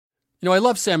I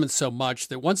love salmon so much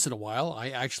that once in a while I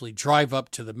actually drive up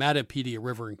to the Matapedia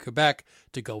River in Quebec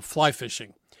to go fly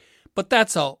fishing. But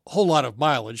that's a whole lot of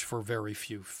mileage for very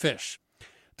few fish.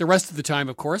 The rest of the time,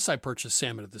 of course, I purchase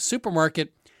salmon at the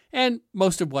supermarket, and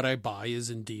most of what I buy is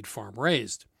indeed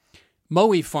farm-raised.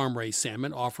 Mowi farm-raised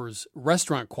salmon offers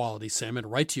restaurant-quality salmon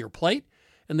right to your plate,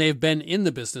 and they have been in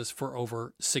the business for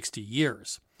over 60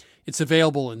 years. It's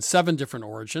available in 7 different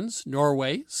origins: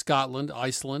 Norway, Scotland,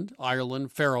 Iceland,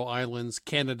 Ireland, Faroe Islands,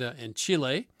 Canada, and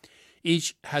Chile.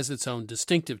 Each has its own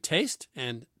distinctive taste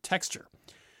and texture.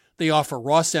 They offer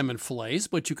raw salmon fillets,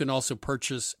 but you can also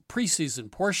purchase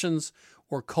pre-seasoned portions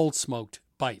or cold-smoked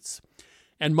bites.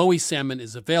 And Mowi salmon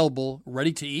is available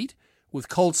ready to eat with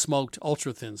cold-smoked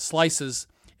ultra-thin slices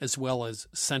as well as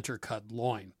center-cut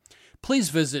loin. Please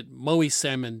visit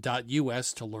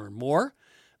mowisalmon.us to learn more.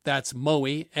 That's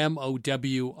Mowi,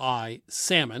 M-O-W-I,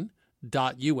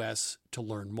 salmon.us to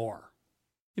learn more.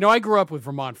 I grew up with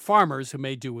Vermont farmers who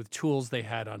made do with tools they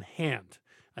had on hand: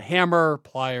 a hammer,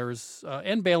 pliers,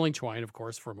 and baling twine, of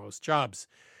course, for most jobs.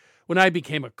 When I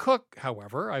became a cook,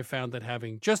 however, I found that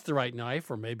having just the right knife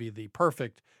or maybe the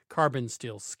perfect carbon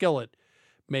steel skillet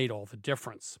made all the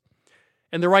difference.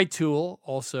 And the right tool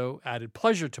also added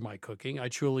pleasure to my cooking. I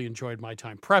truly enjoyed my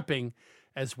time prepping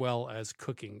as well as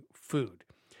cooking food.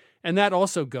 And that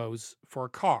also goes for a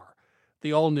car.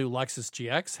 The all-new Lexus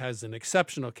GX has an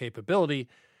exceptional capability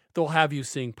that will have you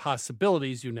seeing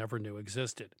possibilities you never knew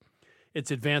existed.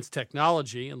 Its advanced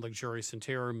technology and luxurious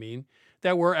interior mean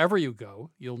that wherever you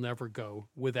go, you'll never go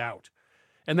without.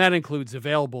 And that includes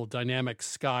available dynamic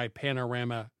sky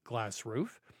panorama glass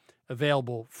roof,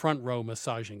 available front row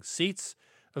massaging seats,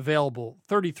 available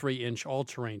 33-inch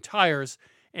all-terrain tires,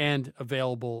 and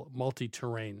available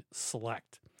multi-terrain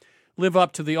select. Live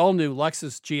up to the all-new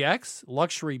Lexus GX,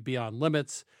 luxury beyond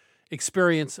limits.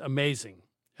 Experience amazing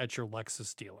at your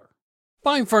Lexus dealer.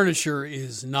 Buying furniture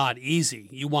is not easy.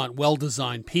 You want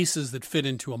well-designed pieces that fit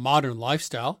into a modern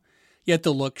lifestyle, yet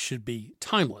the look should be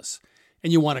timeless.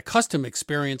 And you want a custom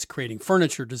experience creating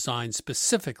furniture designed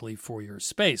specifically for your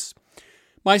space.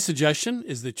 My suggestion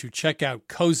is that you check out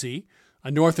Cozy, a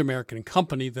North American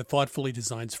company that thoughtfully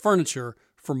designs furniture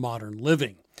for modern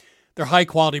living. Their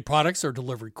high-quality products are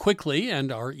delivered quickly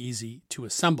and are easy to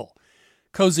assemble.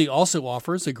 Cozy also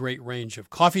offers a great range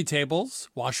of coffee tables,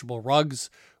 washable rugs,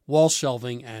 wall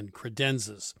shelving, and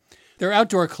credenzas. Their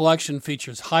outdoor collection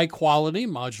features high-quality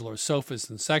modular sofas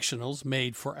and sectionals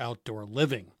made for outdoor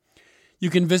living. You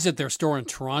can visit their store in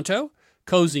Toronto.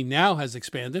 Cozy now has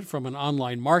expanded from an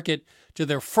online market to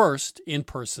their first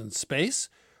in-person space,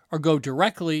 or go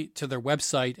directly to their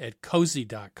website at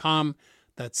cozy.com.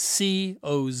 That's COZEY.com.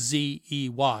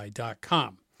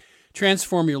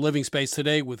 Transform your living space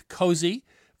today with Cozy.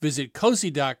 Visit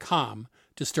cozy.com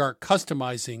to start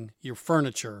customizing your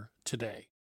furniture today.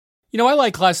 I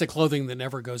like classic clothing that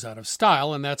never goes out of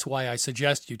style, and that's why I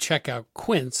suggest you check out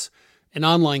Quince, an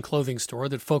online clothing store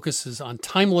that focuses on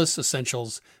timeless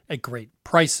essentials at great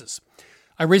prices.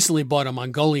 I recently bought a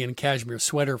Mongolian cashmere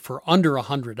sweater for under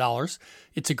 $100.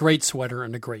 It's a great sweater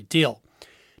and a great deal.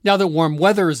 Now that warm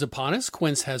weather is upon us,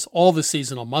 Quince has all the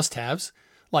seasonal must-haves,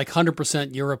 like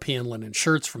 100% European linen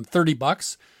shirts from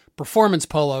 $30, performance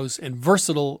polos, and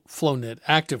versatile flow-knit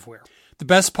activewear. The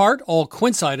best part, all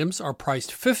Quince items are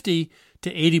priced 50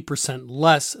 to 80%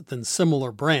 less than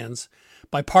similar brands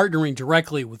by partnering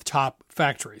directly with top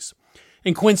factories.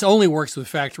 And Quince only works with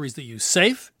factories that use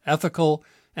safe, ethical,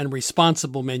 and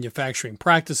responsible manufacturing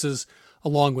practices,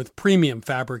 along with premium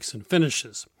fabrics and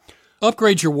finishes.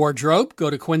 Upgrade your wardrobe. Go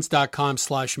to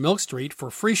quince.com/milkstreet for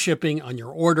free shipping on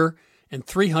your order and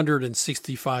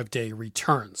 365-day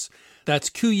returns.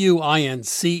 That's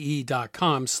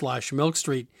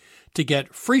QUINCE.com/milkstreet to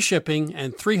get free shipping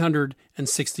and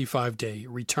 365-day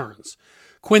returns.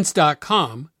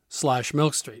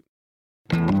 Quince.com/milkstreet.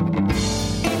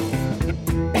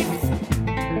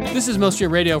 This is Milk Street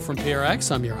Radio from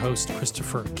PRX. I'm your host,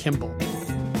 Christopher Kimball.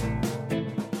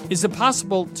 Is it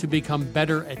possible to become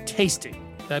better at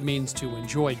tasting? That means to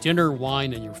enjoy dinner,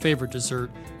 wine, and your favorite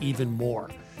dessert even more.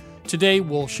 Today,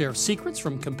 we'll share secrets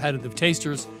from competitive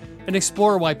tasters and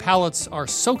explore why palates are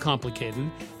so complicated,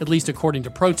 at least according to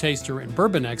pro taster and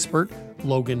bourbon expert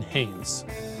Logan Haynes.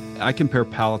 I compare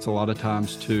palates a lot of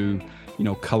times to,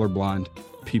 colorblind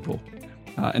people.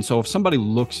 And so if somebody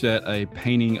looks at a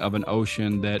painting of an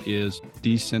ocean that is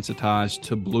desensitized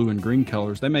to blue and green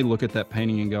colors, they may look at that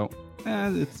painting and go,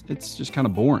 it's just kind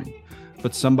of boring.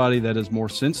 But somebody that is more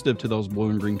sensitive to those blue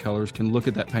and green colors can look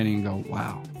at that painting and go,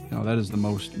 wow, that is the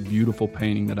most beautiful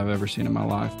painting that I've ever seen in my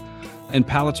life. And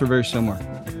palates are very similar.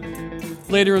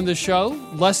 Later in the show,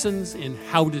 lessons in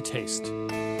how to taste.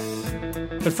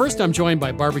 But first, I'm joined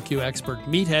by barbecue expert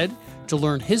Meathead to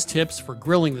learn his tips for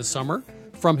grilling this summer,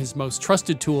 from his most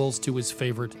trusted tools to his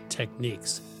favorite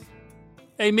techniques.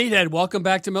 Hey, Meathead, welcome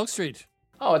back to Milk Street.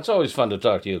 Oh, it's always fun to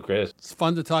talk to you, Chris. It's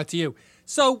fun to talk to you.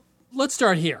 So let's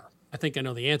start here. I think I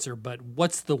know the answer, but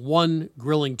what's the one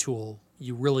grilling tool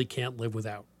you really can't live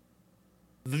without?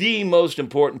 The most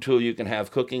important tool you can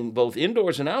have cooking both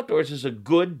indoors and outdoors is a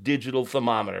good digital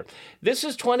thermometer. This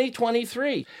is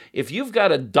 2023. If you've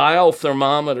got a dial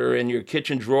thermometer in your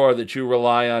kitchen drawer that you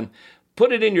rely on,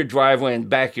 put it in your driveway and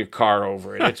back your car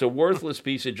over it. It's a worthless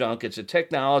piece of junk. It's a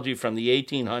technology from the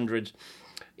 1800s.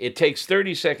 It takes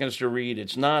 30 seconds to read.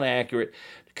 It's not accurate.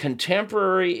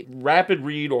 Contemporary rapid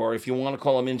read, or if you want to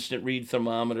call them instant read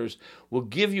thermometers, will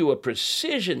give you a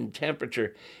precision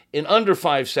temperature in under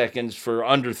 5 seconds for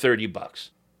under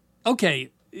 $30.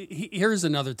 Okay, here's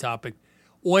another topic.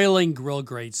 Oiling grill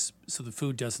grates so the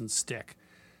food doesn't stick.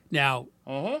 Now,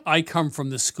 I come from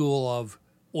the school of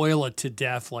oil it to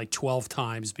death like 12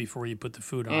 times before you put the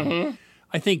food on.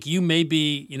 I think you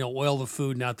maybe, oil the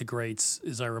food, not the grates,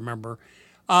 as I remember.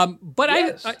 But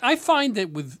yes. I find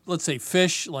that with, let's say,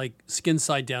 fish, like skin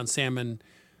side down salmon,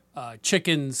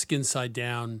 chicken skin side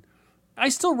down, I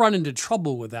still run into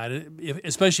trouble with that,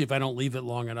 especially if I don't leave it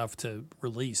long enough to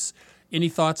release. Any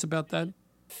thoughts about that?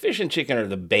 Fish and chicken are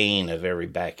the bane of every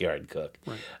backyard cook.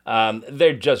 Right.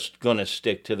 They're just going to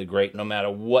stick to the grate no matter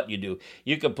what you do.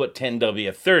 You can put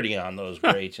 10W30 on those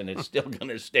grates and it's still going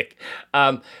to stick.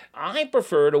 I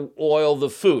prefer to oil the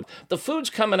food. The food's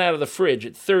coming out of the fridge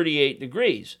at 38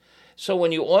 degrees. So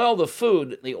when you oil the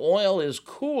food, the oil is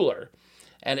cooler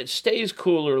and it stays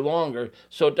cooler longer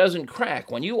so it doesn't crack.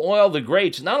 When you oil the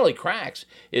grates, it not only cracks,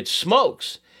 it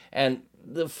smokes. And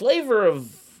the flavor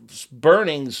of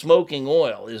burning, smoking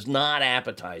oil is not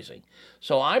appetizing.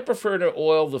 So I prefer to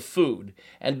oil the food.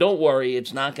 And don't worry,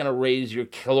 it's not going to raise your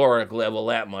caloric level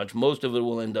that much. Most of it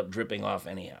will end up dripping off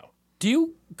anyhow. Do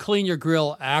you clean your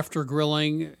grill after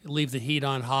grilling, leave the heat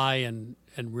on high and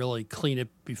really clean it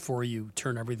before you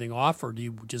turn everything off? Or do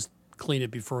you just clean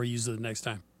it before you use it the next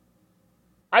time?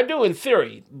 I do in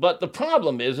theory, but the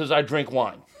problem is I drink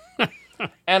wine.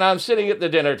 And I'm sitting at the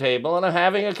dinner table and I'm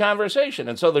having a conversation.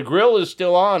 And so the grill is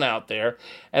still on out there.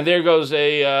 And there goes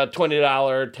a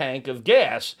 $20 tank of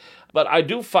gas. But I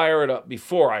do fire it up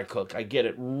before I cook. I get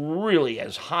it really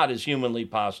as hot as humanly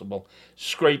possible.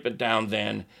 Scrape it down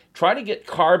then. Try to get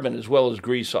carbon as well as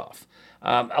grease off.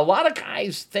 A lot of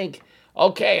guys think,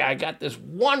 okay, I got this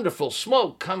wonderful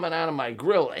smoke coming out of my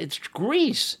grill. It's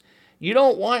grease. You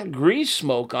don't want grease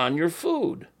smoke on your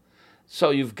food. So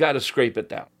you've got to scrape it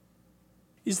down.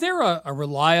 Is there a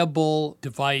reliable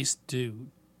device to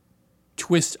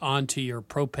twist onto your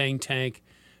propane tank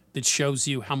that shows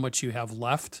you how much you have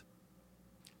left?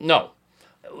 No.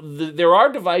 There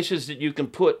are devices that you can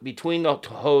put between the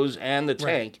hose and the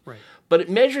tank, right. But it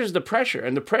measures the pressure,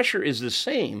 and the pressure is the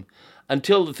same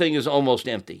until the thing is almost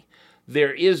empty.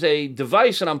 There is a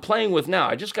device that I'm playing with now.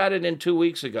 I just got it in 2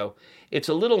 weeks ago. It's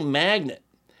a little magnet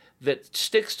that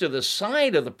sticks to the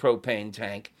side of the propane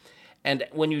tank. And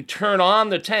when you turn on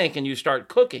the tank and you start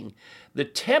cooking, the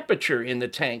temperature in the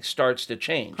tank starts to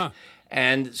change.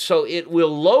 And so it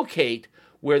will locate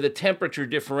where the temperature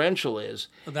differential is.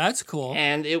 Well, that's cool.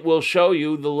 And it will show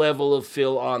you the level of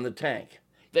fill on the tank.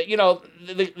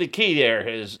 The key there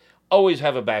is always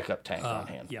have a backup tank on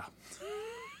hand. Yeah.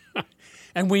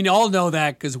 And we all know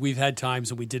that because we've had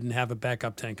times when we didn't have a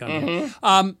backup tank on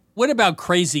hand. What about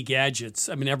crazy gadgets?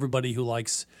 I mean, everybody who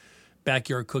likes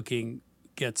backyard cooking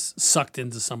gets sucked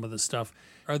into some of this stuff.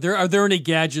 Are there any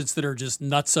gadgets that are just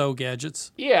nutso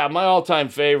gadgets? Yeah, my all-time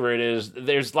favorite is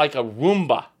there's like a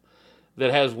Roomba that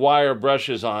has wire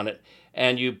brushes on it,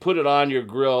 and you put it on your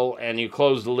grill and you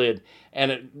close the lid,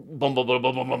 and it boom, boom, boom,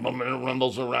 boom, boom, boom, boom, and it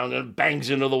rumbles around and it bangs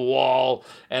into the wall,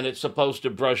 and it's supposed to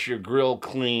brush your grill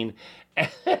clean, and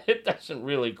it doesn't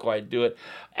really quite do it.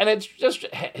 And it's just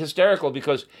hysterical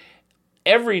because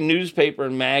every newspaper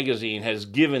and magazine has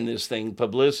given this thing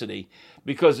publicity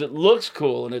because it looks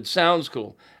cool and it sounds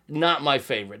cool. Not my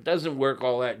favorite. Doesn't work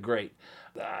all that great.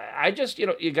 I just,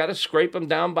 you got to scrape them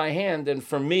down by hand. And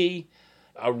for me,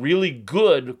 a really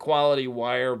good quality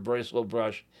wire bristle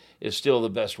brush is still the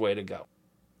best way to go.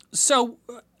 So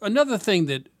another thing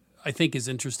that I think is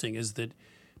interesting is that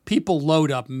people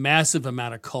load up massive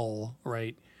amount of coal,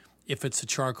 right, if it's a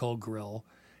charcoal grill,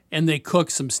 and they cook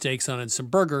some steaks on it and some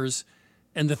burgers,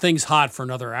 and the thing's hot for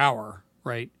another hour,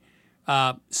 right?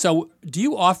 So do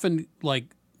you often,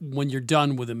 like when you're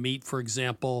done with a meat, for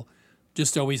example,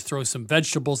 just always throw some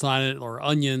vegetables on it or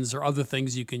onions or other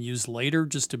things you can use later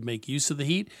just to make use of the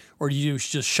heat? Or do you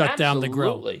just shut down the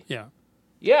grill? Absolutely. Yeah.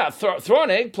 Yeah, throw an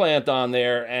eggplant on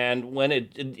there, and when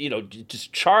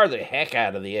just char the heck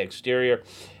out of the exterior,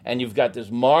 and you've got this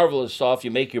marvelous sauce.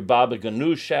 You make your baba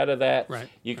ganoush out of that. Right.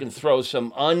 You can throw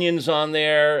some onions on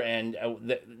there, and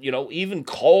even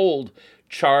cold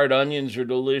charred onions are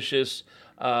delicious.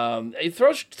 You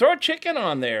throw chicken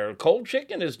on there. Cold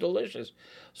chicken is delicious.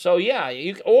 So yeah,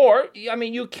 you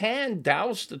can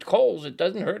douse the coals. It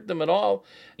doesn't hurt them at all.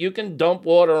 You can dump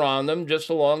water on them just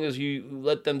so long as you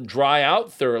let them dry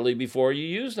out thoroughly before you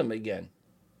use them again.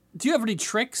 Do you have any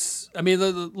tricks? I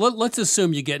mean, let's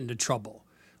assume you get into trouble.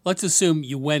 Let's assume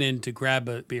you went in to grab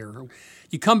a beer.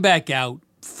 You come back out,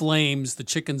 flames, the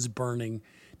chicken's burning.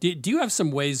 Do you have some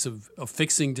ways of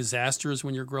fixing disasters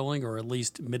when you're grilling, or at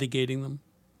least mitigating them?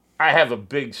 I have a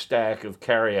big stack of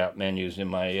carryout menus in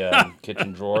my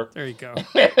kitchen drawer. There you go.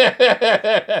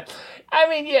 I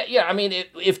mean, yeah. I mean,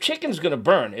 if chicken's going to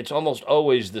burn, it's almost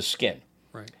always the skin.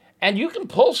 Right. And you can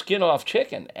pull skin off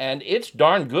chicken, and it's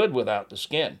darn good without the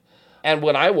skin. And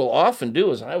what I will often do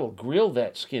is I will grill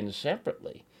that skin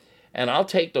separately. And I'll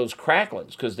take those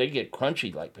cracklings, because they get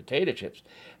crunchy like potato chips,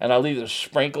 and I'll either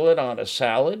sprinkle it on a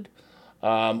salad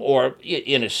or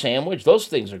in a sandwich. Those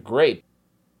things are great.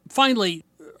 Finally,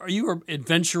 are you an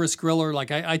adventurous griller? Like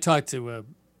I talked to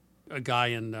a guy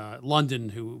in London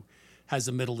who has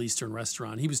a Middle Eastern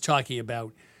restaurant. He was talking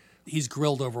about he's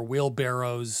grilled over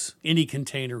wheelbarrows, any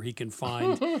container he can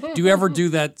find. Do you ever do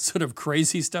that sort of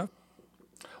crazy stuff?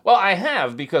 Well, I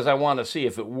have, because I want to see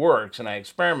if it works, and I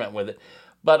experiment with it.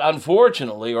 But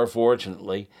unfortunately, or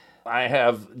fortunately, I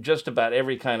have just about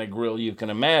every kind of grill you can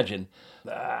imagine.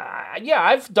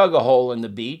 I've dug a hole in the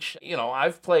beach.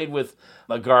 I've played with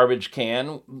a garbage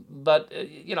can, but,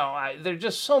 there are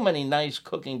just so many nice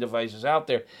cooking devices out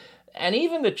there. And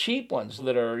even the cheap ones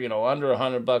that are, under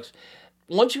 $100,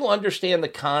 once you understand the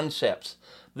concepts,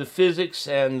 the physics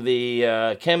and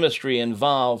the chemistry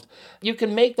involved, you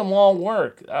can make them all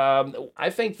work. I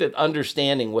think that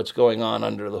understanding what's going on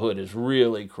under the hood is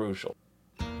really crucial.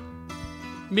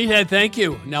 Meathead, thank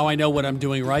you. Now I know what I'm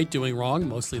doing right, doing wrong,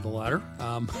 mostly the latter.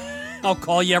 I'll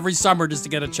call you every summer just to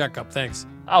get a checkup. Thanks.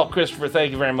 Oh, Christopher,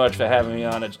 thank you very much for having me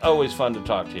on. It's always fun to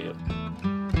talk to you.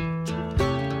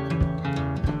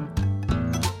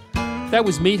 That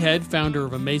was Meathead, founder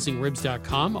of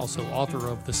AmazingRibs.com, also author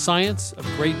of The Science of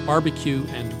Great Barbecue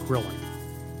and Grilling.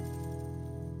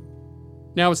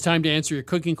 Now it's time to answer your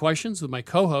cooking questions with my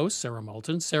co-host, Sarah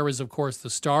Moulton. Sarah is, of course, the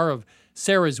star of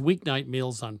Sarah's Weeknight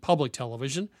Meals on public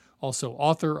television, also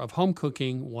author of Home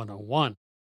Cooking 101.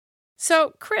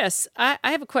 So, Chris, I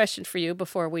have a question for you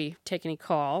before we take any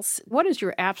calls. What is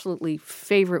your absolutely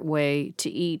favorite way to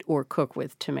eat or cook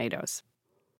with tomatoes?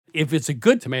 If it's a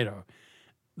good tomato,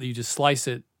 you just slice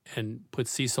it and put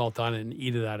sea salt on it and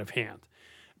eat it out of hand.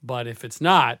 But if it's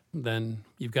not, then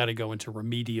you've got to go into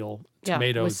remedial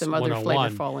tomatoes with some other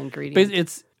 101. flavorful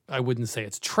ingredients. But I wouldn't say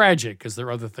it's tragic, because there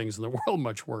are other things in the world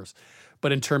much worse.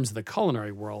 But in terms of the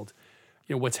culinary world,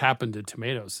 what's happened to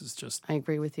tomatoes is just... I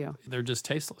agree with you. They're just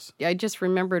tasteless. I just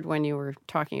remembered when you were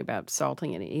talking about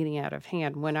salting and eating out of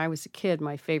hand. When I was a kid,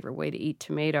 my favorite way to eat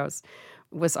tomatoes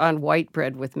was on white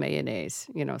bread with mayonnaise,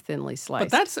 thinly sliced.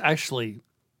 But that's actually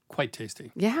quite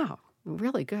tasty. Yeah,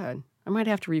 really good. I might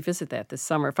have to revisit that this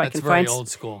summer if That's I can very find old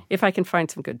school. If I can find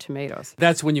some good tomatoes.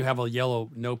 That's when you have a yellow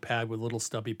notepad with a little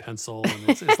stubby pencil, and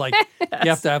it's like Yes. You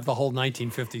have to have the whole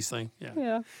 1950s thing.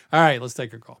 Yeah. All right, let's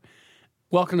take a call.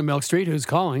 Welcome to Milk Street. Who's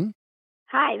calling?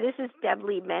 Hi, this is Deb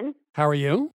Liebman. How are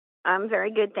you? I'm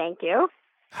very good, thank you.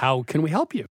 How can we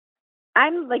help you?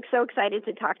 I'm so excited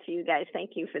to talk to you guys.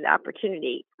 Thank you for the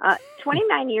opportunity.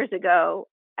 29 years ago,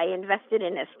 I invested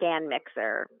in a stand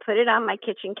mixer, put it on my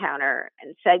kitchen counter,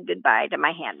 and said goodbye to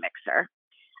my hand mixer.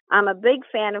 I'm a big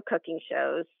fan of cooking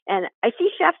shows, and I see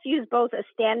chefs use both a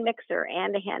stand mixer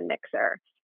and a hand mixer,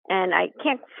 and I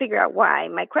can't figure out why.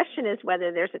 My question is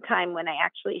whether there's a time when I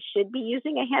actually should be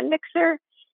using a hand mixer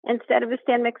instead of a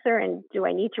stand mixer, and do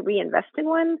I need to reinvest in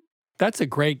one? That's a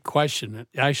great question.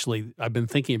 Actually, I've been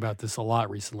thinking about this a lot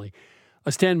recently.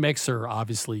 A stand mixer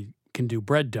obviously can do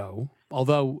bread dough,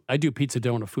 although I do pizza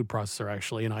dough in a food processor,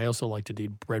 actually, and I also like to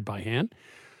knead bread by hand.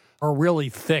 Or really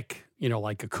thick,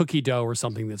 like a cookie dough or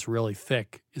something that's really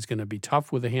thick is going to be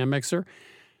tough with a hand mixer.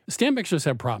 Stand mixers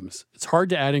have problems. It's hard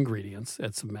to add ingredients.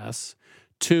 It's a mess.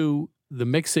 2, the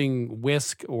mixing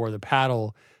whisk or the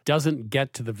paddle doesn't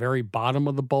get to the very bottom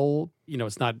of the bowl.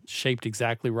 It's not shaped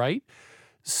exactly right.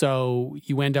 So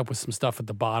you end up with some stuff at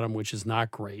the bottom, which is not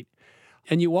great.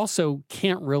 And you also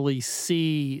can't really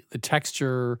see the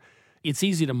texture. It's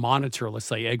easy to monitor, let's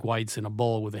say, egg whites in a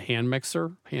bowl with a hand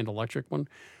mixer, hand electric one.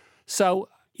 So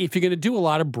if you're going to do a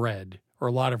lot of bread or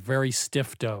a lot of very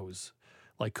stiff doughs,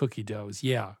 like cookie doughs,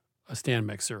 a a stand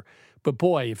mixer. But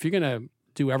boy, if you're going to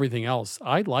do everything else,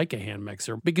 I like a hand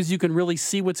mixer because you can really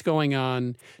see what's going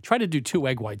on. Try to do 2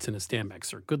 egg whites in a stand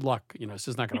mixer. Good luck. It's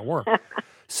just not going to work.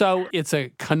 So it's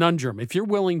a conundrum. If you're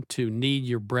willing to knead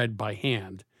your bread by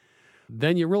hand,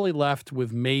 then you're really left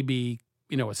with maybe,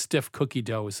 a stiff cookie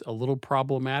dough is a little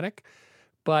problematic.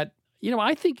 But,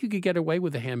 I think you could get away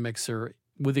with a hand mixer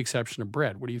with the exception of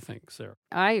bread. What do you think, Sarah?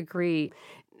 I agree.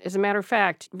 As a matter of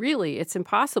fact, really, it's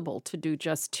impossible to do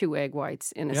just 2 egg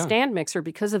whites in a stand mixer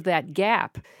because of that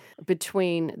gap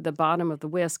between the bottom of the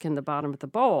whisk and the bottom of the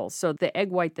bowl. So the egg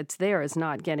white that's there is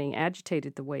not getting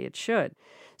agitated the way it should.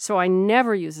 So I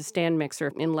never use a stand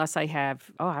mixer unless I have,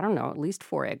 at least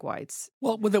 4 egg whites.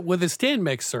 Well, with a stand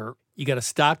mixer, you got to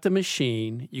stop the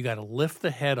machine. You got to lift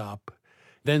the head up.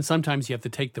 Then sometimes you have to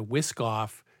take the whisk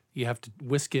off. You have to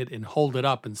whisk it and hold it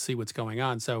up and see what's going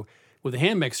on. So with a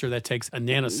hand mixer, that takes a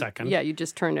nanosecond. Yeah, you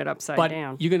just turn it upside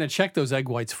down. But you're going to check those egg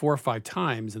whites 4 or 5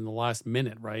 times in the last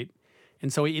minute, right?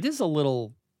 And so it is a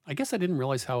little, I guess I didn't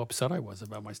realize how upset I was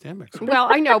about my stand mixer. Well,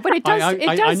 I know, but it does.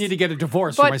 I need to get a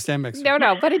divorce from my stand mixer.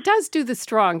 No, but it does do the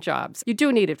strong jobs. You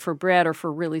do need it for bread or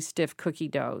for really stiff cookie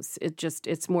doughs.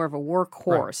 It's more of a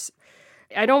workhorse. Right.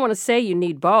 I don't want to say you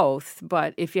need both,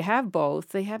 but if you have both,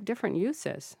 they have different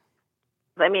uses.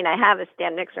 I mean, I have a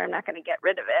stand mixer. I'm not going to get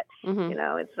rid of it.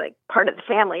 Mm-hmm. It's like part of the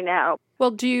family now.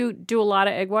 Well, do you do a lot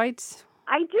of egg whites?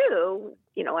 I do.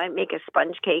 I make a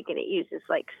sponge cake and it uses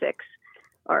like 6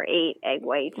 or 8 egg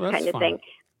whites kind of thing.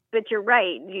 But you're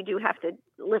right. You do have to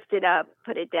lift it up,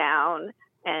 put it down.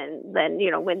 And then,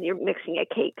 when you're mixing a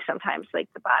cake, sometimes like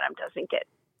the bottom doesn't get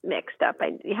mixed up.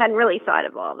 I hadn't really thought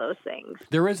of all those things.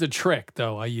 There is a trick,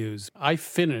 though, I use. I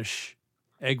finish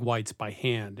egg whites by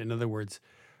hand. In other words,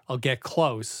 I'll get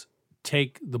close,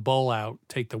 take the bowl out,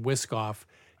 take the whisk off,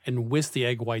 and whisk the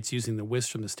egg whites using the whisk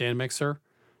from the stand mixer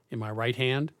in my right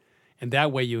hand. And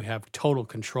that way you have total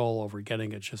control over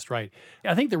getting it just right.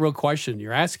 I think the real question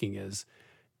you're asking is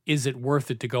it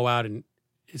worth it to go out and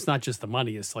it's not just the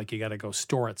money, it's like you got to go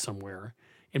store it somewhere.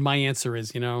 And my answer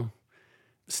is,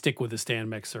 stick with the stand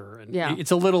mixer. And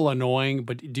it's a little annoying,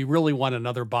 but do you really want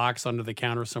another box under the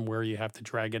counter somewhere you have to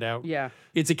drag it out? Yeah.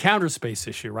 It's a counter space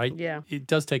issue, right? Yeah. It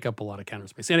does take up a lot of counter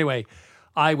space. Anyway,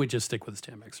 I would just stick with the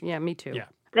stand mixer. Yeah, me too. Yeah.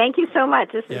 Thank you so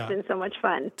much. This has been so much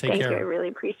fun. Thank you. I really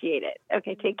appreciate it.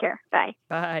 Okay, take care. Bye.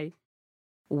 Bye.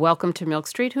 Welcome to Milk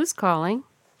Street. Who's calling?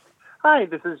 Hi,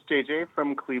 this is JJ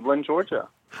from Cleveland, Georgia.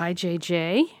 Hi,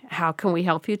 JJ. How can we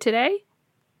help you today?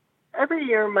 Every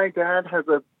year, my dad has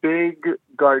a big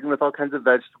garden with all kinds of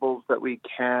vegetables that we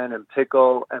can and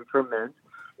pickle and ferment.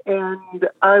 And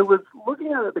I was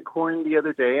looking at the corn the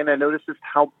other day, and I noticed just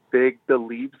how big the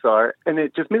leaves are. And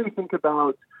it just made me think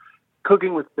about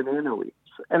cooking with banana leaves.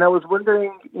 And I was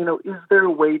wondering, is there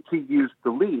a way to use the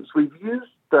leaves? We've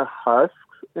used the husks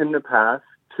in the past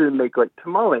to make like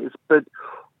tamales, but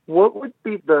what would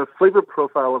be the flavor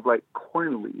profile of like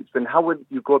corn leaves, and how would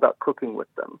you go about cooking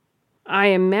with them? I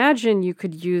imagine you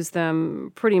could use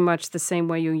them pretty much the same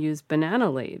way you use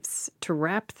banana leaves to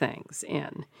wrap things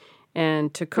in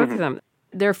and to cook them.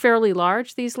 They're fairly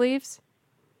large, these leaves?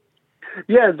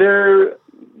 Yeah,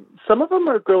 some of them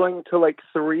are growing to like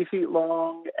 3 feet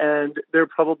long, and they're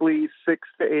probably 6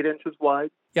 to 8 inches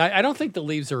wide. Yeah, I don't think the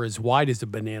leaves are as wide as a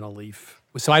banana leaf.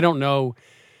 So I don't know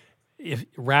if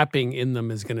wrapping in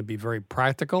them is going to be very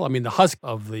practical. I mean, the husk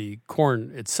of the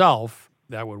corn itself,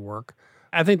 that would work.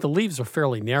 I think the leaves are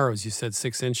fairly narrow, as you said,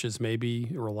 6 inches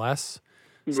maybe or less.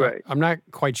 So right. I'm not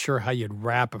quite sure how you'd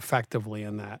wrap effectively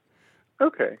in that.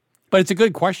 Okay. But it's a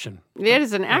good question. It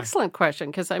is an excellent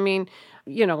question because, I mean,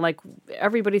 like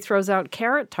everybody throws out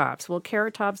carrot tops. Well,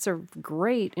 carrot tops are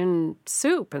great in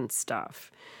soup and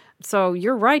stuff. So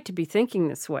you're right to be thinking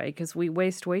this way because we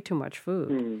waste way too much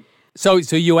food. So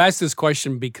you asked this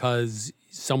question because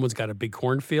someone's got a big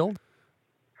cornfield?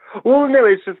 Well, no,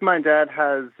 it's just my dad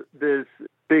has this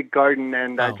big garden,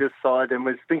 and I just saw it and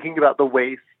was thinking about the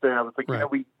waste. And I was like,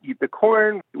 we eat the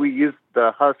corn, we use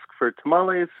the husk for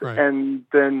tamales, and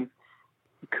then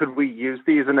could we use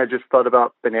these? And I just thought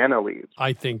about banana leaves.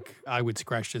 I think I would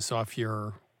scratch this off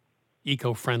your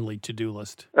eco-friendly to-do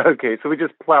list. Okay, so we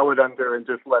just plow it under and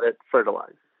just let it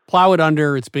fertilize. Plow it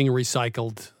under, it's being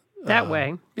recycled. That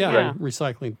way. Yeah,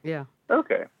 recycling. Yeah.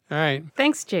 Okay. All right.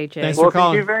 Thanks, JJ. Thanks for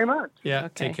calling. Thank you very much. Yeah,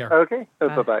 take care. Okay,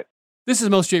 bye-bye. This is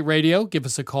Milk Street Radio. Give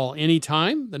us a call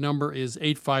anytime. The number is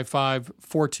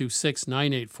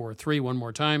 855-426-9843. One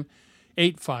more time,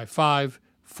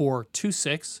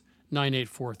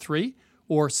 855-426-9843.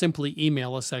 Or simply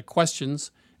email us at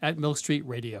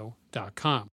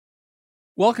questions@milkstreetradio.com.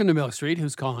 Welcome to Milk Street.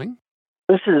 Who's calling?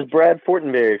 This is Brad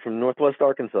Fortenberry from Northwest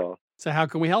Arkansas. So how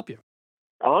can we help you?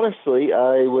 Honestly,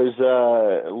 I was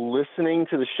listening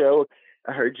to the show.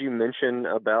 I heard you mention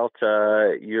about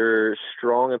your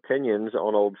strong opinions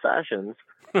on old fashions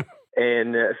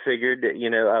and figured,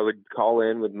 I would call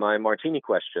in with my martini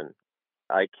question.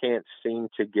 I can't seem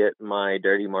to get my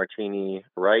dirty martini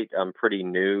right. I'm pretty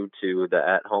new to the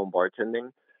at-home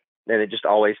bartending, and it just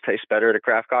always tastes better at a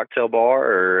craft cocktail bar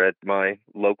or at my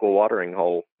local watering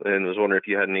hole. And was wondering if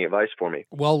you had any advice for me.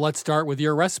 Well, let's start with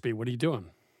your recipe. What are you doing?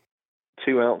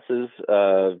 2 ounces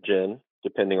of gin,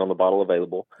 depending on the bottle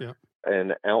available. Yeah.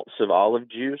 An ounce of olive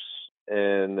juice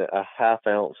and a half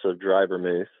ounce of dry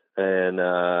vermouth, and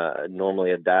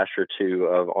normally a dash or two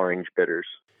of orange bitters.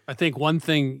 I think one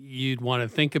thing you'd want to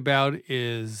think about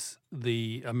is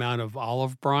the amount of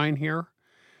olive brine here.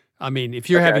 I mean, if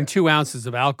you're having 2 ounces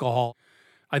of alcohol,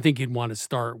 I think you'd want to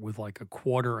start with like a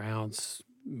 1/4 ounce,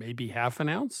 maybe half an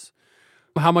ounce.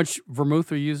 How much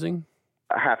vermouth are you using?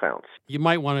 A half ounce. You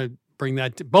might want to bring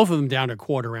both of them down to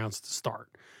 1/4 ounce to start.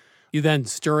 You then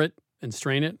stir it and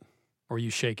strain it, or you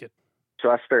shake it. So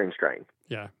I stir and strain.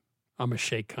 Yeah, I'm a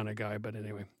shake kind of guy, but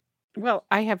anyway. Well,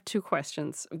 I have 2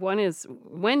 questions. One is,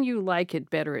 when you like it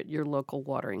better at your local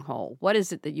watering hole, what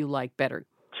is it that you like better?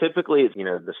 Typically,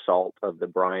 the salt of the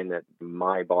brine that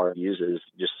my bar uses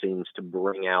just seems to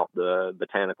bring out the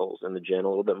botanicals in the gin a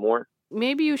little bit more.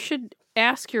 Maybe you should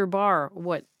ask your bar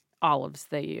what olives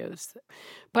they use.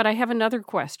 But I have another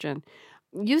question.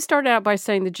 You started out by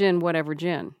saying the gin, whatever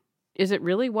gin. Is it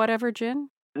really whatever gin?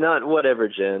 Not whatever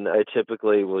gin. I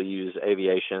typically will use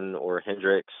Aviation or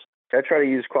Hendrix. I try to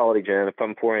use quality gin if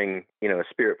I'm pouring, a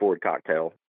spirit-forward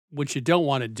cocktail. What you don't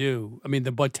want to do, I mean,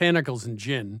 the botanicals in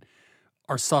gin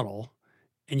are subtle,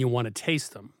 and you want to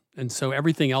taste them. And so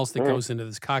everything else that goes into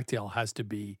this cocktail has to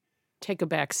be... Take a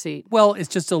back seat. Well, it's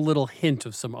just a little hint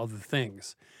of some other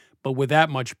things. But with that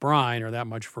much brine or that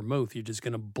much vermouth, you're just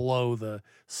going to blow the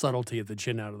subtlety of the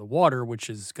gin out of the water, which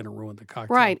is going to ruin the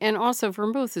cocktail. Right. And also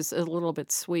vermouth is a little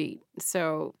bit sweet.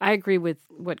 So I agree with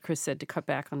what Chris said to cut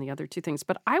back on the other 2 things.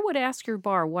 But I would ask your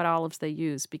bar what olives they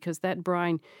use, because that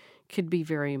brine could be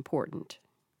very important.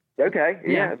 Okay.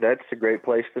 Yeah, that's a great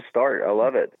place to start. I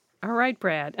love it. All right,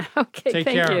 Brad. Okay, Take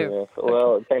thank care. you. Yeah.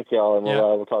 Well, thank y'all, and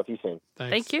we'll talk to you soon.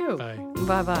 Thanks. Thank you. Bye.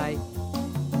 Bye-bye.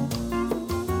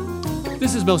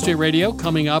 This is Milk Street Radio.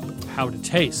 Coming up, how to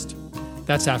taste.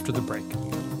 That's after the break.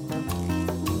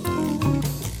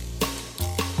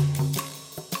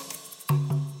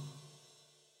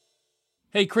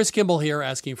 Hey, Chris Kimball here,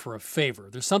 asking for a favor.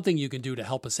 There's something you can do to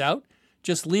help us out.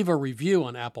 Just leave a review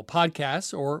on Apple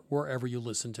Podcasts or wherever you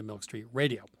listen to Milk Street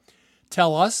Radio.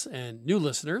 Tell us and new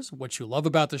listeners what you love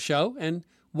about the show and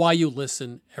why you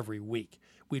listen every week.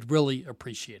 We'd really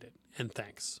appreciate it. And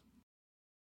thanks.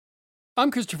 I'm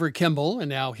Christopher Kimball, and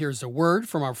now here's a word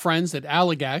from our friends at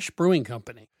Allagash Brewing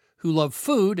Company, who love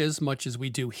food as much as we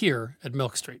do here at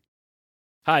Milk Street.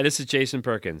 Hi, this is Jason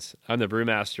Perkins. I'm the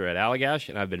brewmaster at Allagash,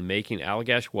 and I've been making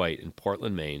Allagash White in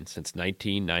Portland, Maine since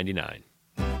 1999.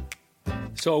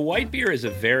 So a white beer is a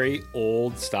very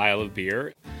old style of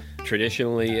beer.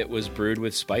 Traditionally, it was brewed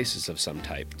with spices of some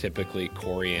type, typically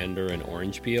coriander and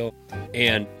orange peel.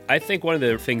 And I think one of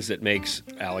the things that makes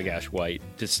Allagash White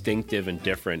distinctive and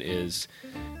different is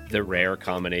the rare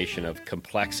combination of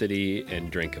complexity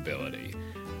and drinkability.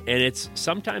 And it's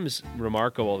sometimes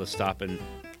remarkable to stop and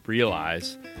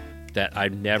realize that I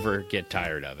never get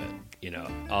tired of it.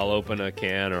 I'll open a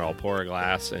can or I'll pour a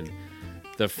glass, and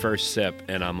the first sip,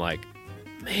 and I'm like,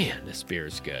 man, this beer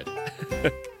is good.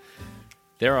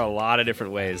 There are a lot of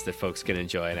different ways that folks can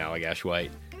enjoy an Allagash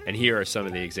White, and here are some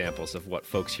of the examples of what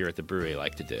folks here at the brewery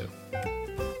like to do.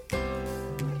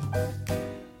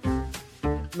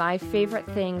 My favorite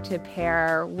thing to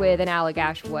pair with an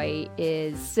Allagash White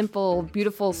is simple,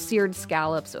 beautiful seared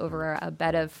scallops over a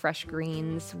bed of fresh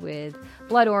greens with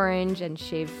blood orange and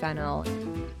shaved fennel.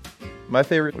 My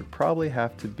favorite would probably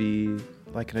have to be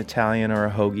like an Italian or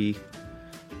a hoagie,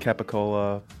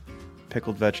 capicola,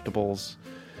 pickled vegetables,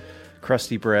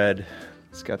 crusty bread.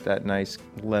 It's got that nice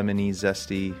lemony,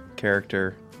 zesty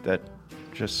character that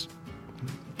just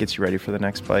gets you ready for the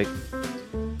next bite.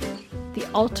 The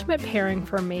ultimate pairing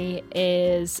for me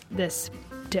is this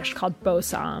dish called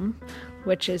bosom,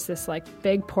 which is this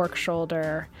big pork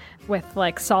shoulder with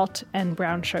salt and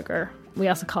brown sugar. We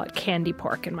also call it candy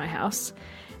pork in my house,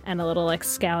 and a little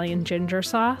scallion ginger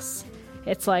sauce.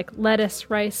 It's lettuce,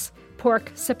 rice,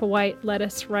 pork, sip of white,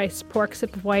 lettuce, rice, pork,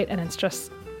 sip of white, and it's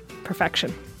just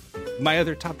perfection. My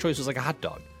other top choice was a hot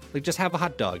dog. Just have a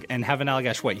hot dog and have an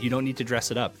Allagash White. You don't need to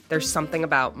dress it up. There's something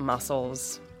about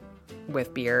mussels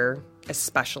with beer,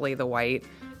 especially the white,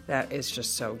 that is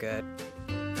just so good.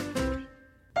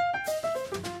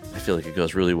 I feel like it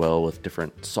goes really well with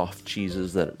different soft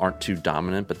cheeses that aren't too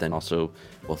dominant, but then also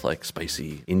with like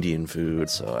spicy Indian food.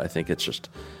 So I think it's just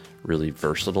really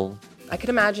versatile. I could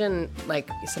imagine like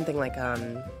something like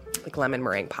lemon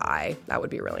meringue pie. That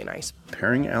would be really nice.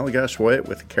 Pairing Allagash White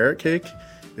with carrot cake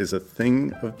is a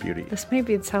thing of beauty. This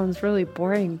maybe it sounds really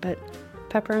boring, but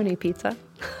pepperoni pizza.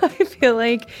 I feel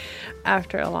like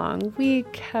after a long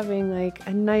week, having like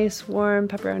a nice warm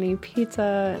pepperoni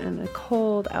pizza and a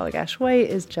cold Allagash White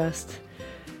is just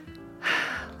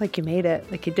like you made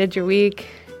it. Like you did your week.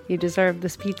 You deserve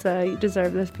this pizza. You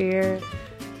deserve this beer.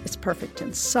 It's perfect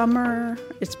in summer.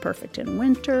 It's perfect in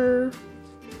winter.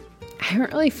 I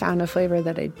haven't really found a flavor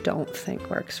that I don't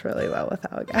think works really well with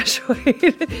Allagash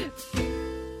White.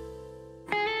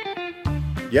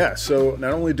 Yeah, so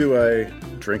not only do I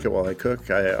drink it while I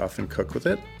cook, I often cook with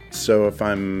it. So if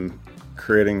I'm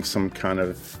creating some kind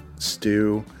of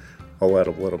stew, I'll add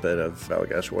a little bit of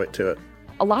Allagash White to it.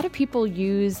 A lot of people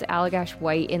use Allagash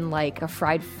White in like a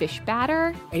fried fish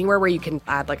batter. Anywhere where you can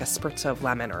add like a spritz of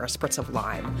lemon or a spritz of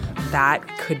lime, that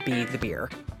could be the beer.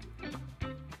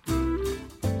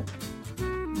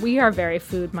 We are very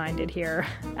food-minded here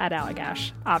at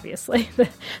Allagash, obviously.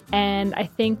 And I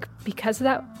think because of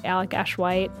that, Allagash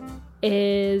White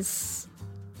is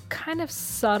kind of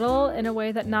subtle in a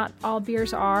way that not all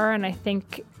beers are, and I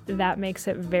think that makes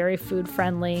it very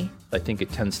food-friendly. I think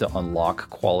it tends to unlock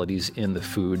qualities in the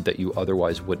food that you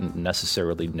otherwise wouldn't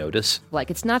necessarily notice.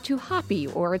 Like it's not too hoppy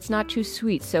or it's not too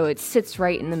sweet, so it sits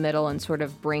right in the middle and sort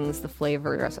of brings the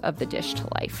flavors of the dish to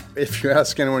life. If you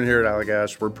ask anyone here at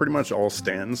Allagash, we're pretty much all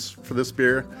stands for this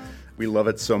beer. We love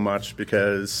it so much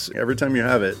because every time you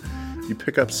have it, you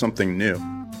pick up something new.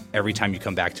 Every time you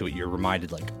come back to it, you're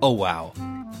reminded like, oh wow,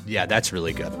 yeah, that's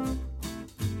really good.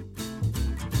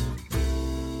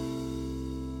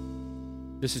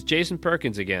 This is Jason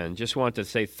Perkins again. Just want to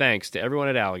say thanks to everyone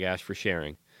at Allagash for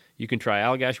sharing. You can try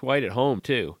Allagash White at home,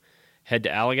 too. Head to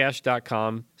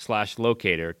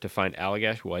allagash.com/locator to find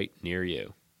Allagash White near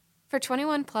you. For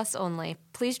 21 plus only,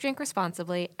 please drink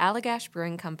responsibly. Allagash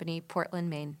Brewing Company,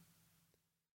 Portland, Maine.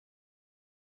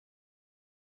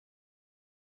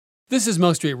 This is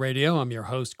Milk Street Radio. I'm your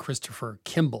host, Christopher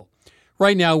Kimball.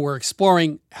 Right now, we're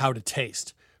exploring how to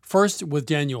taste. First, with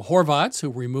Daniel Horvatz,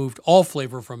 who removed all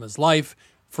flavor from his life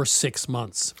for 6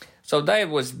 months. So diet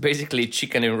was basically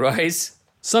chicken and rice.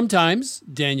 Sometimes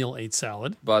Daniel ate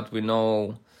salad. But with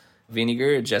no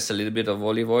vinegar, just a little bit of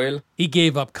olive oil. He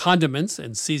gave up condiments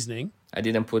and seasoning. I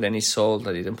didn't put any salt,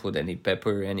 I didn't put any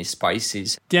pepper, any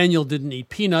spices. Daniel didn't eat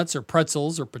peanuts or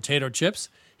pretzels or potato chips.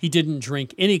 He didn't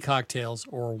drink any cocktails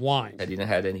or wine. I didn't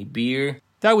have any beer.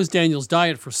 That was Daniel's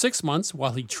diet for 6 months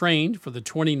while he trained for the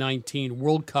 2019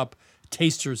 World Cup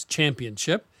Tasters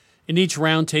Championship. In each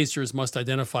round, tasters must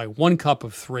identify 1 cup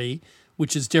of 3,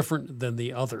 which is different than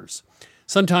the others.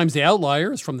 Sometimes the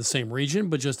outlier is from the same region,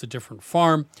 but just a different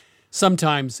farm.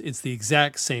 Sometimes it's the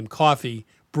exact same coffee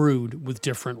brewed with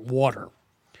different water.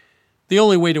 The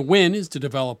only way to win is to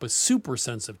develop a super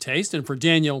sense of taste, and for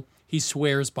Daniel, he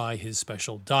swears by his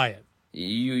special diet.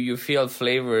 You feel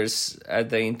flavors at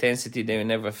the intensity that you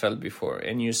never felt before,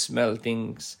 and you smell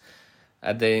things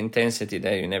at the intensity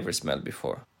that you never smelled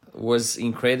before. It was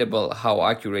incredible how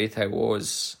accurate I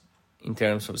was in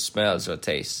terms of smells or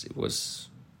taste. It was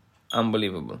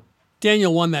unbelievable.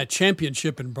 Daniel won that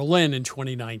championship in Berlin in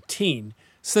 2019.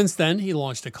 Since then, he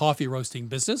launched a coffee roasting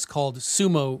business called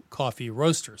Sumo Coffee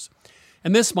Roasters.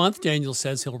 And this month, Daniel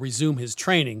says he'll resume his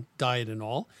training, diet and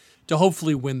all, to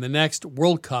hopefully win the next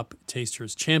World Cup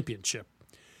Tasters Championship.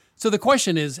 So the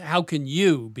question is, how can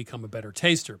you become a better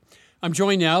taster? I'm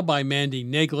joined now by Mandy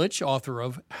Neglich, author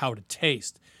of How to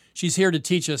Taste. She's here to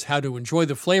teach us how to enjoy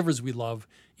the flavors we love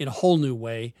in a whole new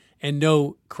way and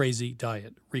no crazy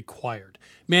diet required.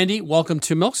 Mandy, welcome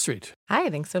to Milk Street. Hi,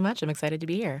 thanks so much. I'm excited to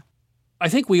be here. I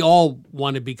think we all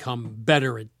want to become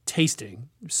better at tasting,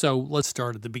 so let's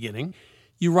start at the beginning.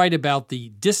 You write about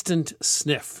the distant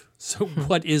sniff. So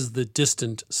what is the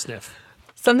distant sniff?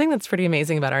 Something that's pretty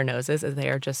amazing about our noses is they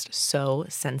are just so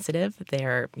sensitive.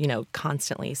 They're,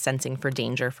 constantly sensing for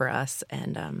danger for us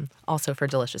and also for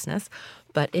deliciousness.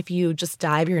 But if you just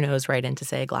dive your nose right into,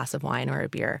 say, a glass of wine or a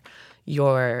beer,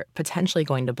 you're potentially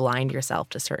going to blind yourself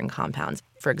to certain compounds.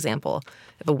 For example,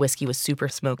 if a whiskey was super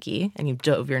smoky and you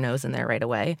dove your nose in there right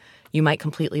away, you might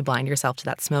completely blind yourself to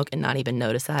that smoke and not even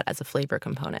notice that as a flavor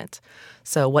component.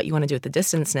 So what you want to do with the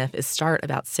distant sniff is start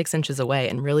about 6 inches away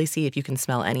and really see if you can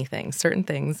smell anything. Certain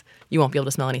things, you won't be able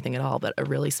to smell anything at all, but a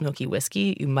really smoky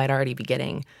whiskey, you might already be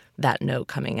getting that note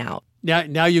coming out.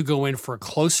 Now you go in for a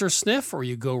closer sniff or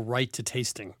you go right to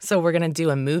tasting? So we're going to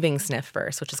do a moving sniff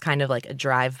first, which is kind of like a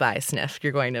drive-by sniff.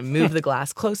 You're going to move the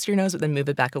glass close to your nose, but then move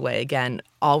it back away. Again,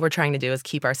 all we're trying to do is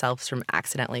keep ourselves from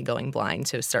accidentally going blind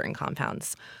to certain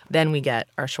compounds. Then we get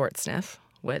our short sniff,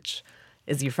 which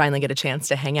is you finally get a chance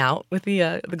to hang out with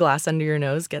the glass under your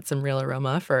nose, get some real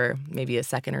aroma for maybe a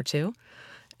second or two,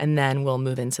 and then we'll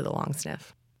move into the long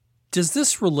sniff. Does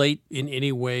this relate in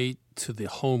any way to the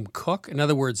home cook? In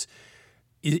other words,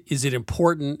 is it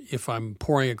important if I'm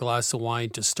pouring a glass of wine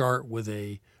to start with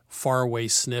a faraway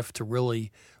sniff to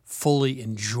really fully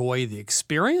enjoy the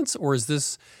experience, or is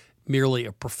this merely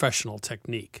a professional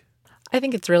technique? I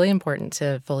think it's really important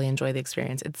to fully enjoy the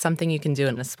experience. It's something you can do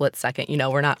in a split second.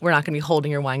 We're not going to be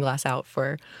holding your wine glass out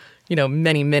for,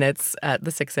 many minutes at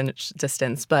the 6-inch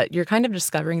distance, but you're kind of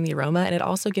discovering the aroma, and it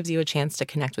also gives you a chance to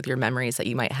connect with your memories that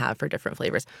you might have for different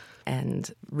flavors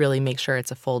and really make sure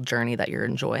it's a full journey that you're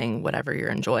enjoying whatever you're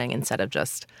enjoying instead of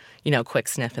just, quick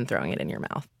sniff and throwing it in your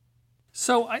mouth.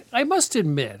 So I must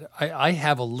admit, I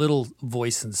have a little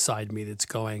voice inside me that's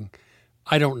going,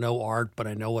 I don't know art, but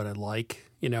I know what I like,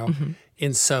 Mm-hmm.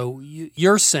 And so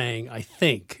you're saying, I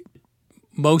think,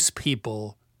 most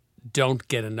people don't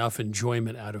get enough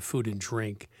enjoyment out of food and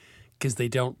drink because they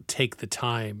don't take the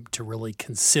time to really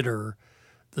consider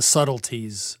the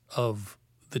subtleties of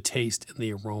the taste and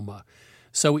the aroma.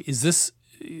 So is this,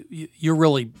 you're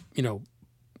really,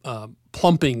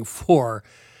 plumping for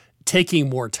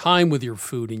taking more time with your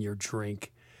food and your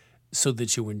drink so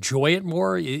that you enjoy it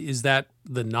more? Is that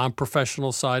the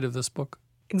non-professional side of this book?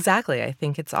 Exactly. I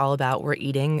think it's all about we're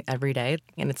eating every day,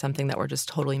 and it's something that we're just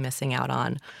totally missing out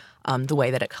on, the way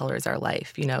that it colors our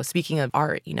life. Speaking of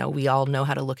art, we all know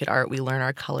how to look at art. We learn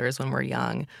our colors when we're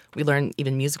young. We learn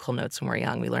even musical notes when we're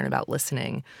young. We learn about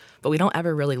listening, but we don't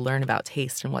ever really learn about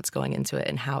taste and what's going into it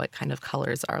and how it kind of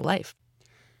colors our life.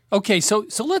 Okay, so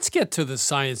let's get to the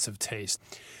science of taste.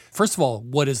 First of all,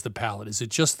 what is the palate? Is it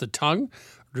just the tongue,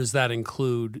 or does that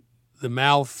include the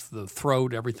mouth, the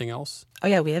throat, everything else? Oh,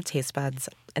 yeah, we have taste buds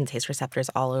and taste receptors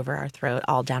all over our throat,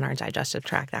 all down our digestive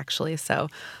tract, actually. So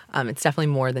it's definitely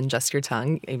more than just your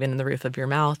tongue. Even in the roof of your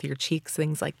mouth, your cheeks,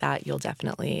 things like that, you'll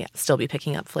definitely still be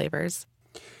picking up flavors.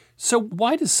 So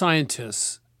why do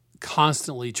scientists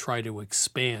constantly try to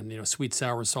expand, sweet,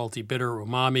 sour, salty, bitter,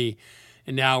 umami,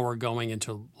 and now we're going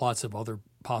into lots of other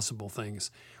possible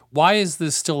things? Why is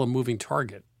this still a moving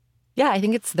target? Yeah, I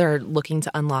think they're looking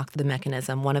to unlock the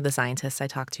mechanism. One of the scientists I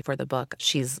talked to for the book,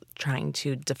 she's trying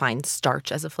to define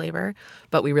starch as a flavor,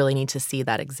 but we really need to see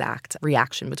that exact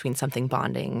reaction between something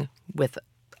bonding with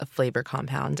a flavor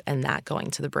compound and that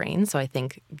going to the brain. So I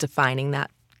think defining that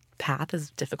path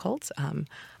is difficult.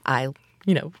 I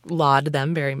laud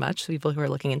them very much, people who are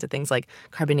looking into things like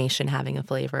carbonation having a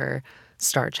flavor,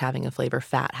 starch having a flavor,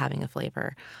 fat having a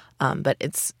flavor. But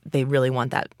they really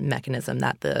want that mechanism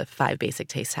that the 5 basic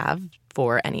tastes have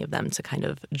for any of them to kind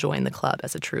of join the club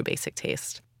as a true basic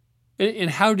taste. And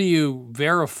how do you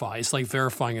verify? It's like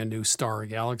verifying a new star or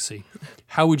galaxy.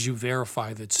 How would you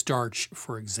verify that starch,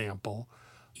 for example,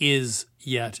 is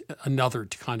yet another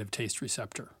kind of taste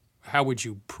receptor? How would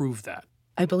you prove that?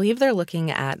 I believe they're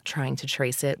looking at trying to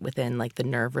trace it within like the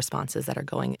nerve responses that are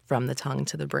going from the tongue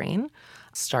to the brain.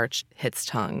 Starch hits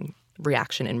tongue.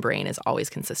 Reaction in brain is always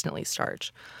consistently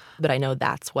starch. But I know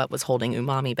that's what was holding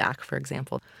umami back, for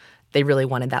example. They really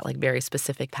wanted that like very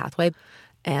specific pathway.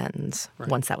 And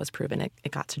once that was proven,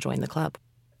 it got to join the club.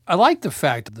 I like the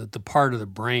fact that the part of the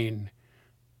brain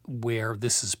where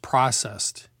this is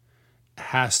processed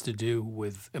has to do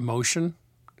with emotion.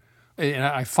 And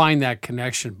I find that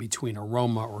connection between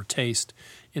aroma or taste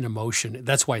and emotion.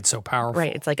 That's why it's so powerful.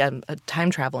 Right. It's like a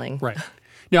time traveling. Right.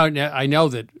 Now, I know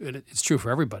that it's true for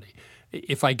everybody.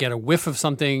 If I get a whiff of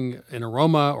something, an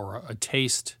aroma or a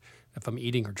taste, if I'm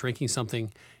eating or drinking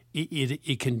something,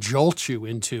 it can jolt you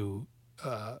into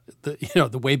the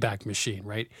Wayback Machine,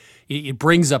 right? It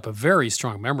brings up a very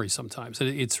strong memory sometimes.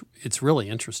 It's really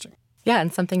interesting. Yeah,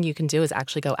 and something you can do is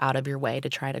actually go out of your way to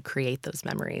try to create those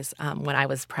memories. When I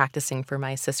was practicing for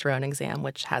my Cicerone exam,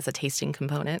 which has a tasting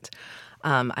component,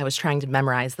 I was trying to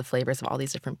memorize the flavors of all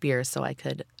these different beers so I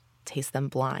could taste them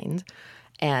blind.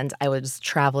 And I was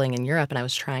traveling in Europe, and I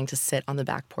was trying to sit on the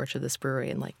back porch of this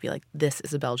brewery and be like, this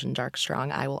is a Belgian dark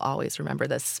strong. I will always remember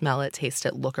this, smell it, taste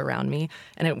it, look around me.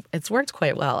 And it's worked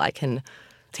quite well. I can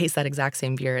taste that exact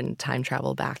same beer and time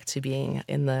travel back to being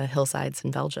in the hillsides in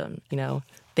Belgium.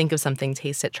 Think of something,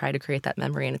 taste it, try to create that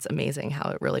memory, and it's amazing how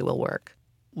it really will work.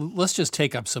 Let's just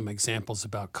take up some examples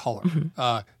about color.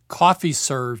 Mm-hmm. Coffee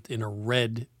served in a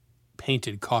red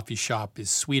painted coffee shop is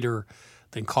sweeter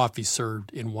than coffee served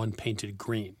in one painted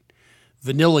green.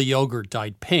 vanilla yogurt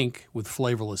dyed pink with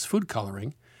flavorless food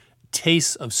coloring,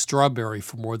 tastes of strawberry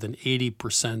for more than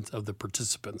 80% of the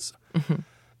participants. Mm-hmm.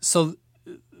 So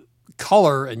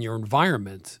color and your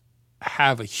environment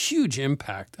have a huge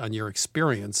impact on your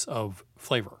experience of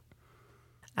flavor.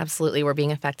 Absolutely. We're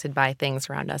being affected by things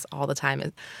around us all the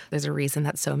time. There's a reason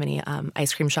that so many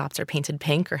ice cream shops are painted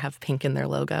pink or have pink in their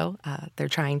logo. They're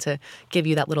trying to give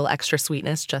you that little extra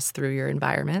sweetness just through your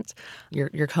environment.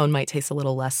 Your cone might taste a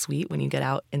little less sweet when you get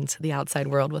out into the outside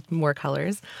world with more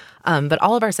colors. But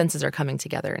all of our senses are coming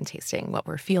together and tasting what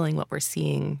we're feeling, what we're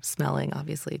seeing, smelling,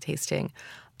 obviously tasting,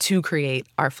 to create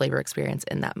our flavor experience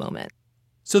in that moment.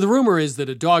 So the rumor is that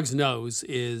a dog's nose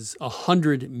is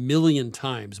 100 million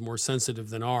times more sensitive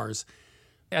than ours.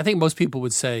 I think most people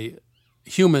would say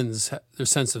humans, their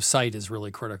sense of sight is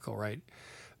really critical, right?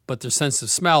 But their sense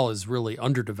of smell is really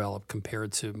underdeveloped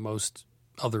compared to most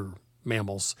other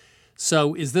mammals.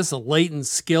 So is this a latent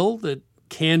skill that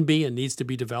can be and needs to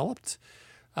be developed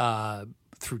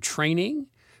through training?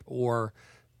 Or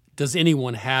does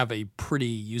anyone have a pretty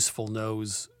useful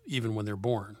nose even when they're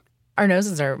born? Our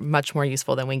noses are much more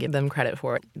useful than we give them credit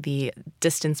for. The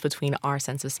distance between our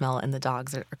sense of smell and the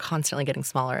dogs are constantly getting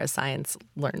smaller as science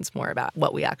learns more about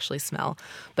what we actually smell.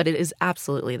 But it is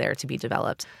absolutely there to be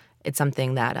developed. It's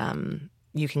something that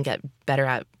you can get better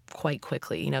at quite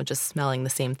quickly. You know, just smelling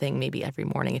the same thing maybe every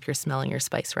morning. If you're smelling your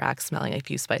spice rack, smelling a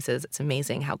few spices, it's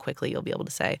amazing how quickly you'll be able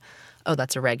to say, oh,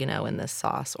 that's oregano in this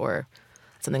sauce, or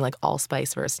something like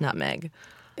allspice versus nutmeg.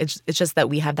 It's just that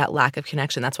we have that lack of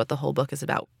connection. That's what the whole book is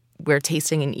about. We're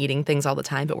tasting and eating things all the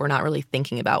time, but we're not really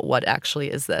thinking about what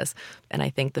actually is this. And I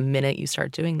think the minute you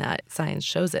start doing that, science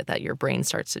shows it, that your brain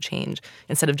starts to change.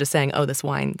 Instead of just saying, oh, this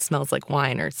wine smells like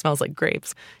wine or it smells like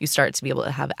grapes, you start to be able to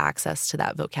have access to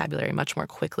that vocabulary much more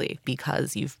quickly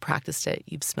because you've practiced it,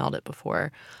 you've smelled it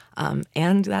before.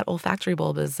 And that olfactory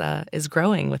bulb is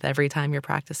growing with every time you're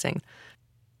practicing.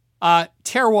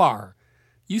 Terroir.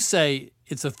 You say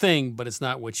it's a thing, but it's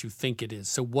not what you think it is.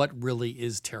 So what really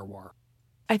is terroir?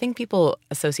 I think people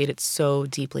associate it so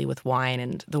deeply with wine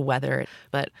and the weather,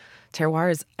 but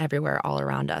terroir is everywhere all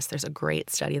around us. There's a great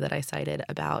study that I cited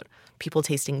about people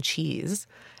tasting cheese,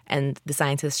 and the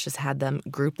scientists just had them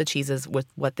group the cheeses with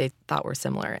what they thought were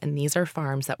similar. And these are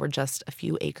farms that were just a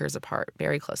few acres apart,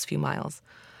 very close, a few miles.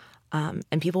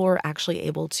 And people were actually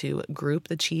able to group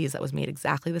the cheese that was made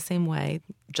exactly the same way,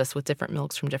 just with different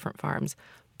milks from different farms,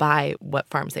 by what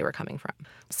farms they were coming from.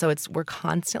 So we're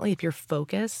constantly, if you're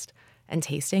focused and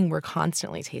tasting, we're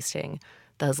constantly tasting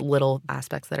those little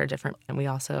aspects that are different. And we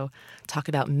also talk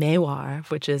about mémoire,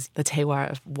 which is the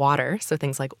terroir of water. So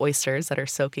things like oysters that are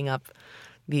soaking up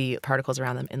the particles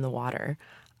around them in the water.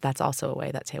 That's also a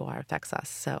way that terroir affects us.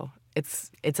 So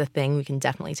it's a thing. We can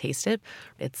definitely taste it.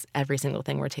 It's every single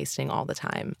thing we're tasting all the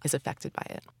time is affected by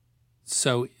it.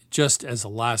 So just as a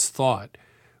last thought,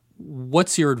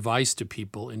 what's your advice to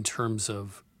people in terms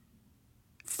of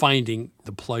finding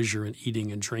the pleasure in eating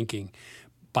and drinking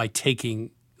by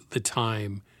taking the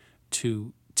time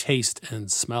to taste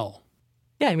and smell?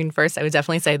 Yeah, I mean, first, I would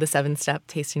definitely say the 7-step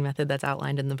tasting method that's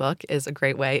outlined in the book is a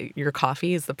great way. Your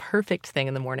coffee is the perfect thing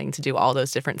in the morning to do all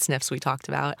those different sniffs we talked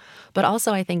about. But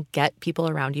also, I think, get people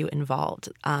around you involved.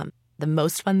 The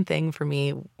most fun thing for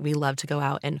me, we love to go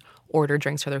out and order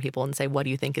drinks for other people and say, what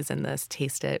do you think is in this?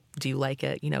 Taste it. Do you like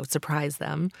it? Surprise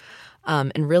them.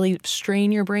 And really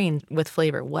strain your brain with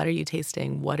flavor. What are you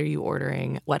tasting? What are you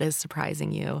ordering? What is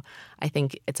surprising you? I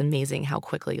think it's amazing how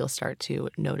quickly you'll start to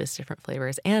notice different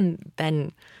flavors and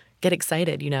then get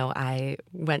excited. I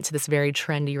went to this very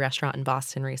trendy restaurant in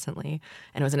Boston recently,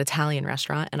 and it was an Italian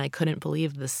restaurant, and I couldn't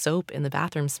believe the soap in the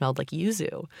bathroom smelled like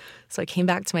yuzu. So I came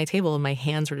back to my table, and my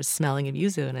hands were just smelling of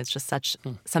yuzu, and it's just such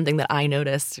something that I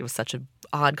noticed. It was such an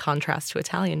odd contrast to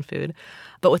Italian food,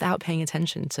 but without paying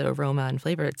attention to aroma and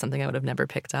flavor, it's something I would have never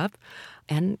picked up.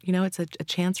 And, it's a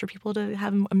chance for people to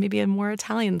have maybe a more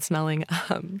Italian-smelling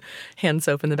hand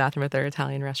soap in the bathroom at their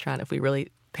Italian restaurant if we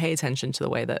really pay attention to the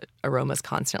way that aroma is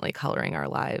constantly coloring our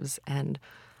lives and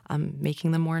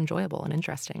making them more enjoyable and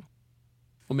interesting.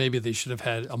 Well, maybe they should have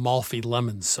had Amalfi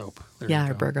lemon soap. There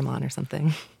or bergamot or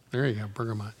something. There you go,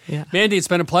 bergamot. Yeah. Mandy, it's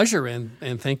been a pleasure, and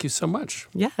thank you so much.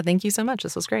 Yeah, thank you so much.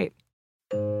 This was great.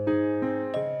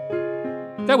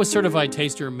 That was certified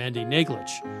taster Mandy Naglich.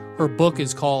 Her book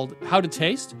is called How to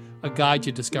Taste, A Guide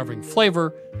to Discovering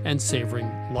Flavor and Savoring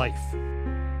Life.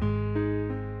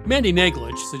 Mandy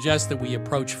Naglich suggests that we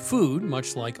approach food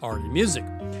much like art and music.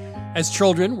 As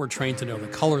children, we're trained to know the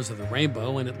colors of the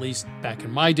rainbow, and at least back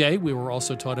in my day, we were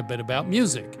also taught a bit about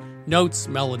music, notes,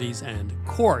 melodies, and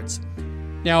chords.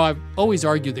 Now, I've always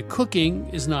argued that cooking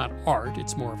is not art,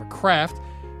 it's more of a craft,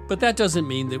 But that doesn't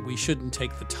mean that we shouldn't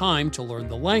take the time to learn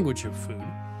the language of food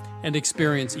and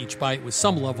experience each bite with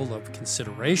some level of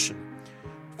consideration.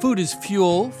 Food is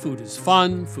fuel, food is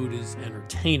fun, food is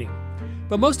entertaining.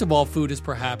 But most of all, food is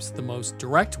perhaps the most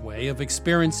direct way of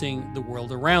experiencing the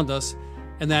world around us,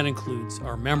 and that includes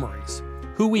our memories,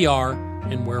 who we are,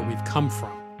 and where we've come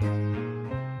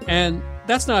from. And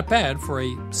that's not bad for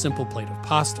a simple plate of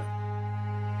pasta.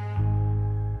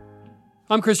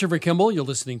 I'm Christopher Kimball. You're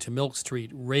listening to Milk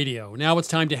Street Radio. Now it's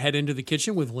time to head into the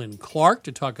kitchen with Lynn Clark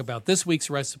to talk about this week's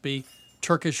recipe,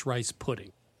 Turkish rice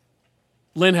pudding.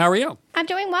 Lynn, how are you? I'm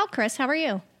doing well, Chris. How are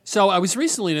you? So I was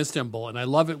recently in Istanbul, and I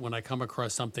love it when I come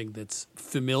across something that's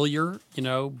familiar,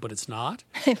 but it's not.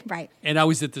 Right. And I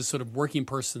was at this sort of working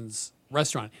person's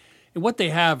restaurant. And what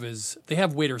they have is they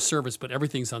have waiter service, but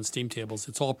everything's on steam tables.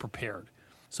 It's all prepared.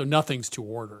 So nothing's to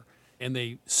order. And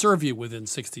they serve you within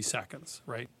 60 seconds,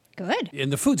 right? Good.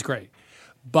 And the food's great.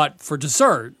 But for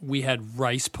dessert, we had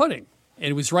rice pudding. And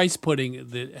it was rice pudding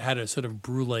that had a sort of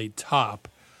brulee top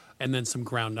and then some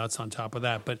ground nuts on top of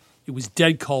that. But it was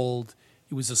dead cold.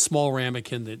 It was a small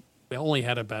ramekin that only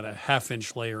had about a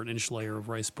half-inch layer, an inch layer of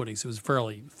rice pudding. So it was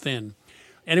fairly thin.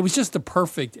 And it was just the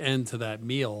perfect end to that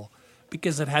meal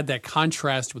because it had that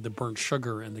contrast with the burnt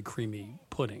sugar and the creamy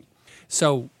pudding.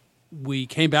 So we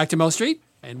came back to Mill Street,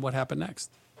 and what happened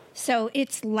next? So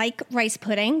it's like rice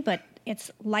pudding, but it's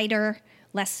lighter,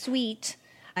 less sweet,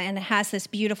 and it has this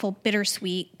beautiful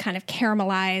bittersweet kind of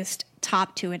caramelized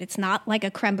top to it. It's not like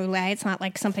a creme brulee. It's not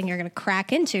like something you're going to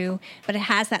crack into, but it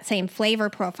has that same flavor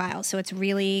profile. So it's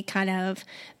really kind of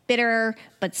bitter,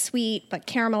 but sweet, but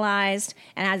caramelized,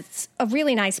 and adds a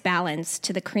really nice balance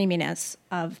to the creaminess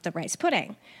of the rice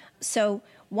pudding. So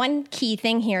one key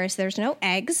thing here is there's no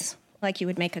eggs, like you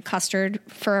would make a custard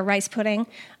for a rice pudding.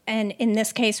 And in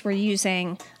this case, we're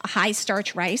using a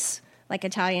high-starch rice, like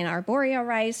Italian arborio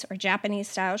rice or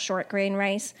Japanese-style short grain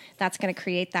rice. That's going to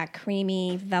create that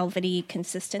creamy, velvety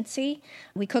consistency.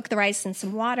 We cook the rice in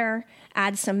some water,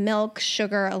 add some milk,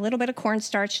 sugar, a little bit of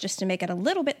cornstarch just to make it a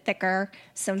little bit thicker,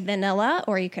 some vanilla,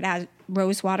 or you could add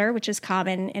rose water, which is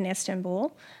common in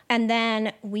Istanbul. And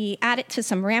then we add it to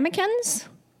some ramekins,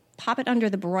 pop it under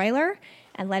the broiler,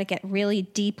 and let it get really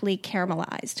deeply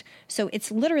caramelized. So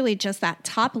it's literally just that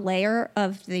top layer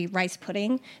of the rice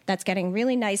pudding that's getting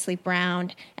really nicely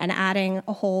browned and adding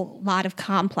a whole lot of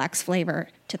complex flavor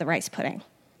to the rice pudding.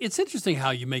 It's interesting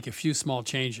how you make a few small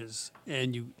changes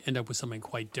and you end up with something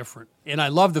quite different. And I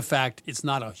love the fact it's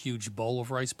not a huge bowl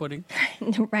of rice pudding.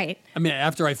 Right. I mean,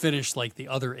 after I finished like the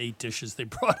other 8 dishes they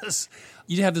brought us,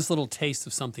 you have this little taste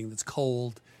of something that's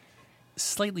cold,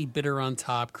 slightly bitter on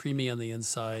top, creamy on the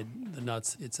inside, the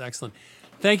nuts. It's excellent.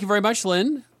 Thank you very much,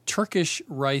 Lynn. Turkish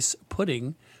rice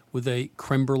pudding with a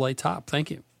creme brulee top.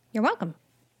 Thank you. You're welcome.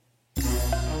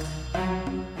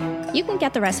 You can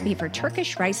get the recipe for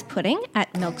Turkish rice pudding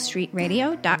at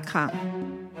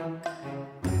milkstreetradio.com.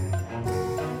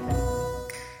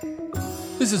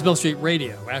 This is Mill Street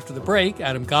Radio. After the break,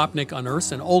 Adam Gopnik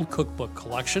unearths an old cookbook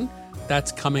collection.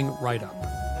 That's coming right up.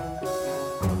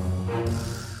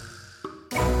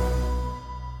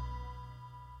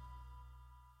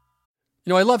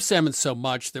 I love salmon so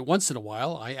much that once in a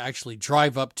while I actually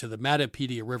drive up to the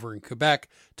Matapedia River in Quebec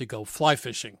to go fly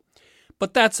fishing.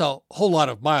 But that's a whole lot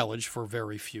of mileage for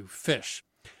very few fish.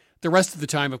 The rest of the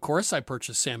time, of course, I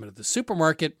purchase salmon at the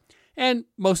supermarket, and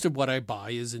most of what I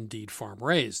buy is indeed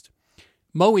farm-raised.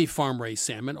 Mowi farm-raised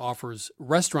salmon offers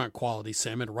restaurant-quality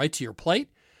salmon right to your plate,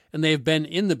 and they have been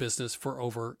in the business for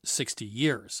over 60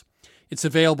 years. It's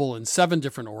available in 7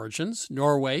 different origins: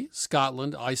 Norway,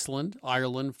 Scotland, Iceland,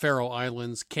 Ireland, Faroe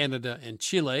Islands, Canada, and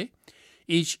Chile.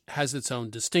 Each has its own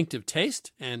distinctive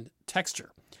taste and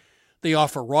texture. They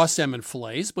offer raw salmon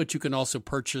fillets, but you can also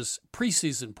purchase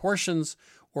pre-seasoned portions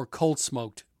or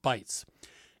cold-smoked bites.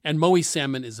 And Mowi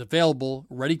salmon is available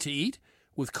ready to eat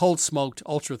with cold-smoked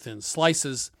ultra-thin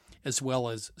slices as well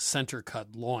as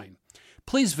center-cut loin.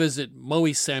 Please visit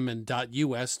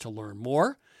mowisalmon.us to learn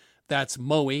more. That's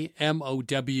Mowi,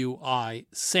 M-O-W-I,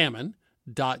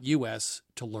 salmon.us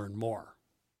to learn more.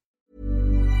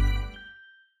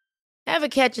 Ever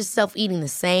catch yourself eating the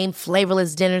same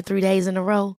flavorless dinner 3 days in a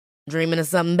row? Dreaming of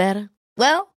something better?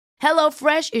 Well,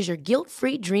 HelloFresh is your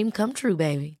guilt-free dream come true,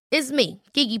 baby. It's me,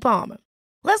 Keke Palmer.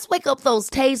 Let's wake up those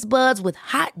taste buds with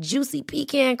hot, juicy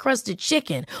pecan-crusted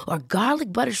chicken or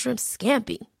garlic butter shrimp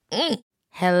scampi.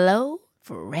 Hello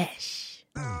Fresh.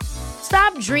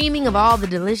 Stop dreaming of all the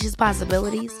delicious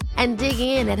possibilities and dig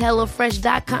in at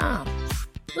HelloFresh.com.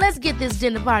 Let's get this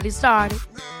dinner party started.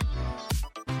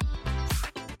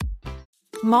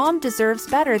 Mom deserves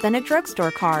better than a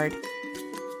drugstore card.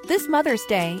 This Mother's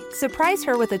Day, surprise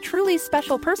her with a truly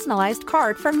special personalized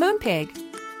card from Moonpig.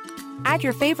 Add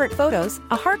your favorite photos,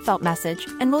 a heartfelt message,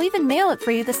 and we'll even mail it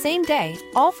for you the same day,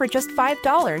 all for just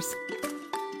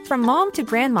 $5. From mom to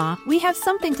grandma, we have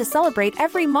something to celebrate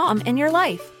every mom in your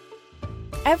life.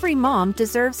 Every mom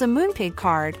deserves a Moonpig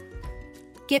card.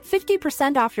 Get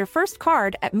 50% off your first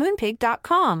card at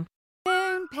moonpig.com.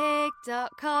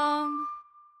 Moonpig.com.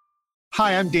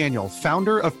 Hi, I'm Daniel,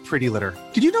 founder of Pretty Litter.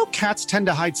 Did you know cats tend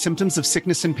to hide symptoms of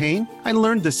sickness and pain? I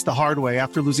learned this the hard way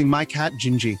after losing my cat,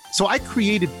 Gingy. So I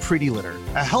created Pretty Litter,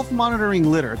 a health monitoring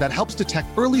litter that helps detect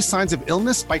early signs of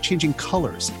illness by changing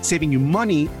colors, saving you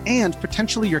money and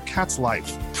potentially your cat's life.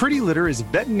 Pretty Litter is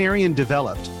veterinarian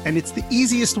developed, and it's the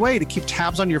easiest way to keep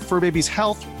tabs on your fur baby's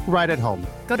health right at home.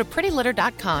 Go to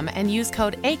prettylitter.com and use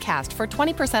code ACAST for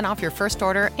 20% off your first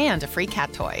order and a free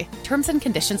cat toy. Terms and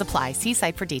conditions apply. See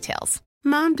site for details.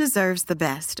 Mom deserves the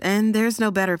best, and there's no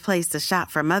better place to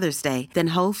shop for Mother's Day than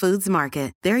Whole Foods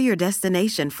Market. They're your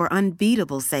destination for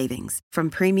unbeatable savings, from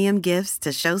premium gifts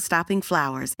to show-stopping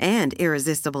flowers and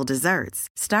irresistible desserts.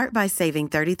 Start by saving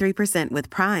 33% with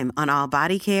Prime on all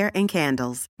body care and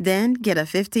candles. Then get a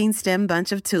 15-stem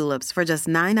bunch of tulips for just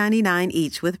 $9.99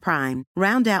 each with Prime.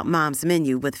 Round out Mom's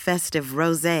menu with festive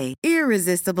rosé,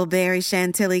 irresistible berry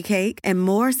chantilly cake, and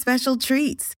more special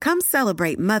treats. Come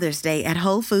celebrate Mother's Day at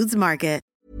Whole Foods Market.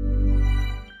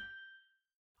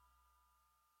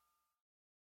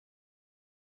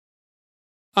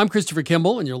 I'm Christopher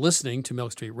Kimball, and you're listening to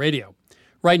Milk Street Radio.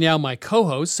 Right now, my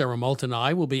co-host, Sarah Moult, and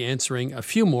I will be answering a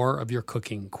few more of your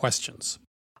cooking questions.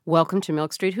 Welcome to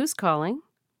Milk Street. Who's calling?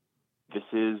 This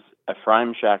is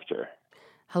Ephraim Schachter.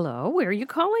 Hello, where are you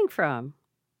calling from?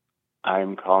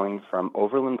 I'm calling from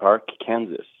Overland Park,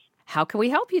 Kansas. How can we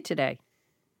help you today?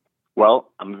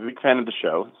 Well, I'm a big fan of the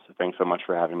show, so thanks so much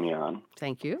for having me on.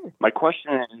 Thank you. My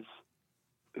question is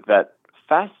that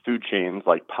fast food chains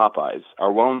like Popeyes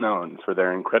are well known for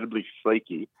their incredibly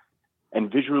flaky and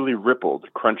visually rippled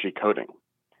crunchy coating.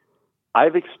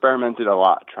 I've experimented a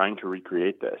lot trying to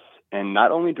recreate this, and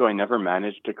not only do I never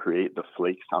manage to create the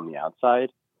flakes on the outside,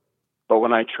 but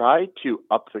when I try to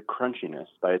up the crunchiness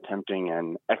by attempting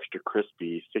an extra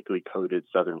crispy, thickly coated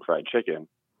Southern fried chicken,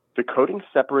 the coating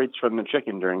separates from the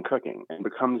chicken during cooking and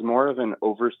becomes more of an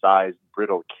oversized,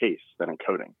 brittle case than a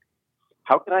coating.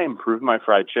 How can I improve my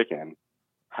fried chicken?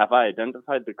 Have I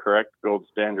identified the correct gold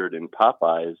standard in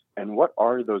Popeyes? And what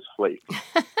are those flakes?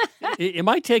 Am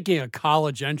I taking a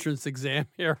college entrance exam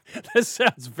here? This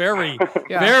sounds very,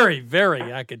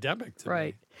 very academic to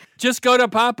me. Just go to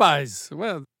Popeyes.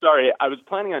 Well, sorry, I was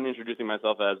planning on introducing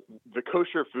myself as the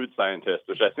kosher food scientist,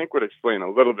 which I think would explain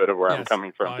a little bit of where I'm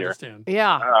coming from here. Understand.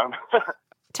 Yeah.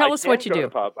 Tell us what you do. To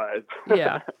Popeyes.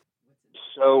 Yeah.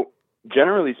 So,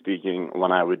 generally speaking,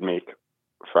 when I would make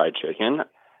fried chicken,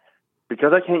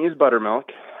 because I can't use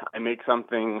buttermilk, I make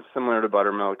something similar to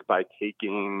buttermilk by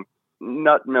taking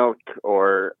nut milk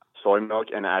or soy milk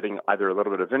and adding either a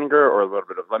little bit of vinegar or a little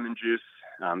bit of lemon juice,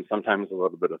 sometimes a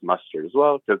little bit of mustard as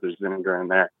well because there's vinegar in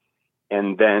there,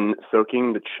 and then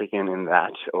soaking the chicken in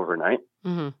that overnight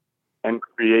and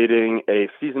creating a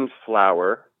seasoned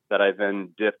flour that I then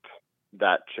dip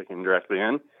that chicken directly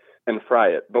in and fry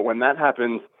it. But when that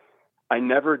happens, I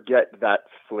never get that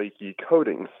flaky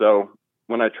coating. So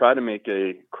when I try to make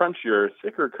a crunchier,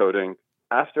 thicker coating,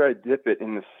 after I dip it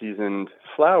in the seasoned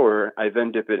flour, I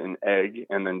then dip it in egg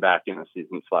and then back in the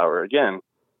seasoned flour again.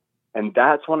 And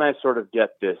that's when I sort of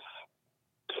get this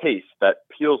case that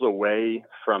peels away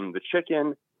from the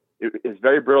chicken. It is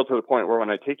very brittle to the point where when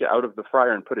I take it out of the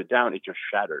fryer and put it down, it just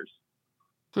shatters.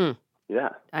 Yeah.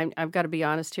 I've got to be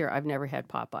honest here. I've never had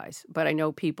Popeyes, but I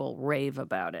know people rave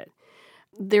about it.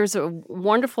 There's a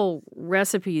wonderful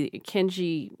recipe,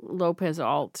 Kenji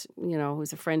Lopez-Alt,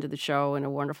 who's a friend of the show and a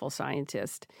wonderful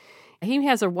scientist. He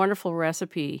has a wonderful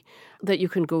recipe that you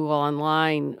can Google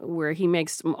online where he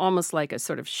makes almost like a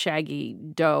sort of shaggy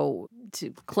dough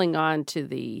to cling on to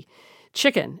the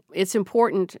chicken. It's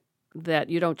important that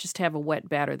you don't just have a wet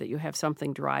batter, that you have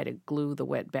something dry to glue the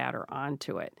wet batter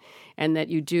onto it. And that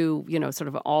you do, sort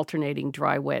of alternating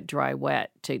dry, wet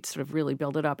to sort of really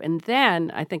build it up. And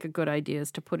then I think a good idea is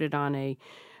to put it on a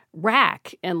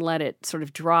rack and let it sort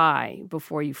of dry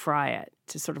before you fry it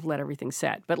to sort of let everything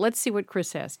set. But let's see what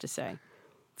Chris has to say.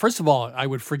 First of all, I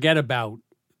would forget about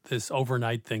this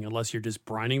overnight thing unless you're just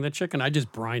brining the chicken. I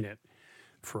just brine it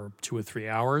for 2 or 3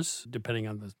 hours, depending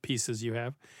on the pieces you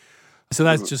have. So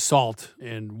that's just salt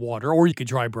and water, or you could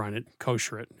dry brine it,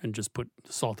 kosher it, and just put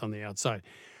salt on the outside.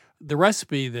 The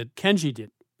recipe that Kenji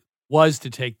did was to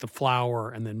take the flour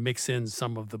and then mix in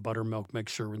some of the buttermilk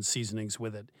mixture and seasonings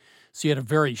with it. So you had a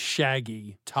very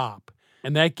shaggy top,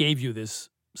 and that gave you this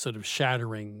sort of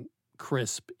shattering,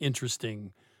 crisp,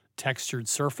 interesting, textured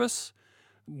surface,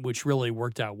 which really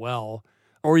worked out well.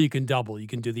 Or you can double. You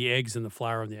can do the eggs in the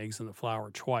flour and the eggs in the flour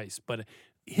twice. But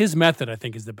his method, I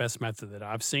think, is the best method that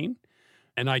I've seen.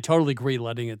 And I totally agree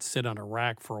letting it sit on a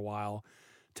rack for a while,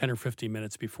 10 or 15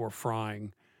 minutes before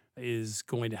frying, is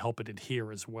going to help it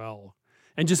adhere as well.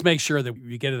 And just make sure that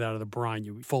you get it out of the brine,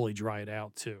 you fully dry it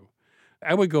out too.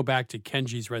 I would go back to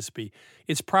Kenji's recipe.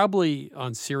 It's probably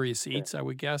on Serious Eats, I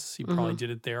would guess. He probably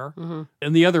did it there.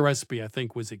 And the other recipe, I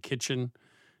think, was at Kitchen,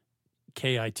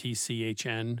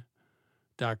 KITCHN.com.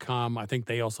 I think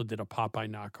they also did a Popeye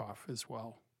knockoff as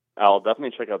well. I'll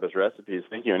definitely check out those recipes.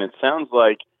 Thank you. And it sounds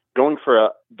like going for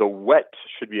the wet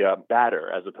should be a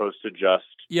batter as opposed to just...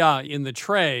 Yeah, in the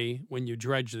tray, when you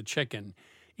dredge the chicken,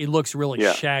 it looks really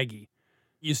shaggy.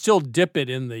 You still dip it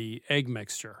in the egg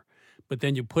mixture, but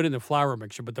then you put in the flour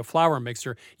mixture. But the flour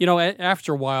mixture,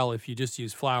 after a while, if you just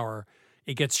use flour,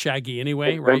 it gets shaggy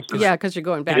anyway, right? Yeah, because you're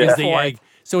going back and forth. The egg.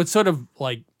 So it's sort of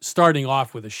like starting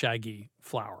off with a shaggy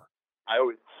flour. I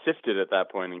always sift it at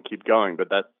that point and keep going, but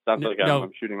that sounds like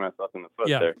I'm shooting myself in the foot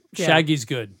there. Shaggy's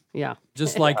good. Yeah.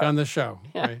 Just like on the show.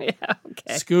 Right? Yeah,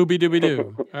 okay.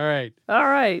 Scooby-Dooby-Doo. All right. All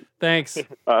right. Thanks.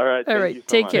 All right. All right.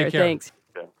 Take care. Thanks.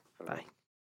 Okay. Bye.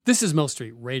 This is Mill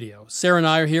Street Radio. Sarah and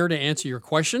I are here to answer your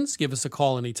questions. Give us a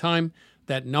call anytime.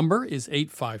 That number is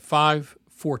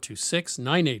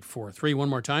 855-426-9843. One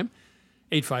more time,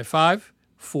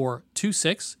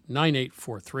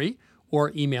 855-426-9843.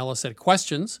 Or email us at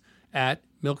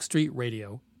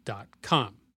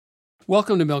questions@milkstreetradio.com.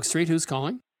 Welcome to Milk Street. Who's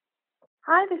calling?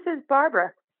 Hi, this is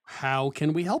Barbara. How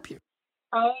can we help you?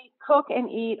 I cook and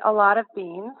eat a lot of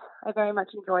beans. I very much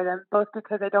enjoy them, both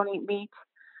because I don't eat meat,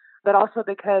 but also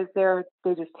because they're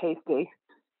just tasty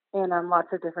in lots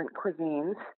of different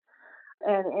cuisines.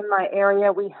 And in my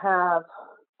area, we have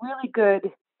really good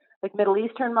like Middle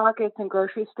Eastern markets and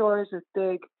grocery stores with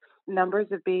big numbers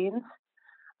of beans,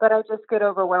 but I just get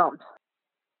overwhelmed.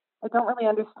 I don't really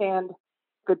understand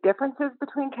the differences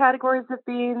between categories of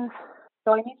beans,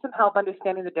 so I need some help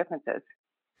understanding the differences.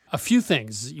 A few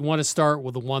things. You want to start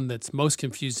with the one that's most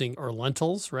confusing are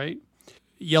lentils, right?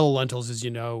 Yellow lentils, as you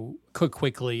know, cook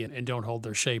quickly and don't hold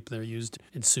their shape. They're used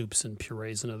in soups and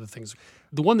purees and other things.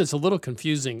 The one that's a little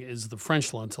confusing is the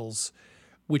French lentils,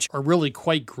 which are really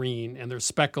quite green, and they're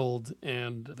speckled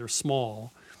and they're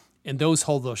small. And those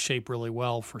hold their shape really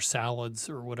well for salads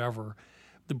or whatever.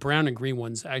 The brown and green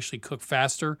ones actually cook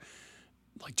faster,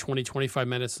 like 20, 25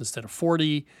 minutes instead of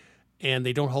 40, and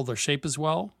they don't hold their shape as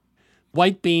well.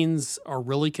 White beans are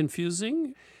really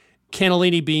confusing.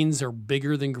 Cannellini beans are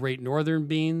bigger than Great Northern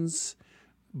beans,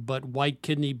 but white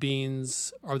kidney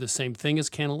beans are the same thing as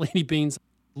cannellini beans.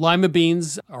 Lima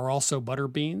beans are also butter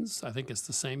beans. I think it's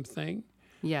the same thing.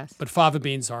 Yes. But fava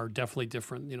beans are definitely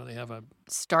different. They have a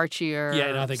starchier,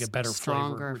 and I think a better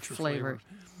stronger flavor,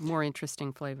 more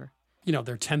interesting flavor.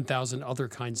 There are 10,000 other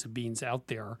kinds of beans out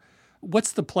there.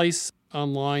 What's the place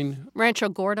online? Rancho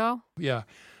Gordo? Yeah.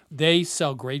 They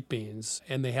sell great beans,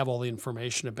 and they have all the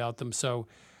information about them. So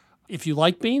if you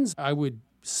like beans, I would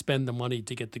spend the money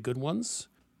to get the good ones.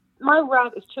 My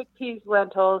route is chickpeas,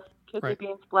 lentils, kidney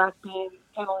beans, black beans,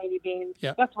 cannellini beans.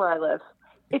 Yeah. That's where I live.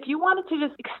 If you wanted to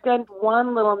just extend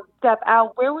one little step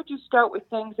out, where would you start with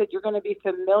things that you're going to be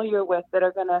familiar with that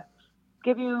are going to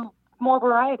give you more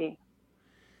variety?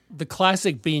 The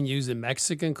classic bean used in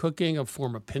Mexican cooking, a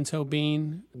form of pinto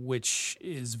bean, which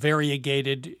is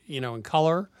variegated, in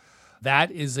color.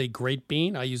 That is a great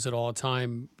bean. I use it all the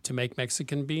time to make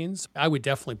Mexican beans. I would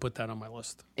definitely put that on my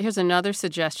list. Here's another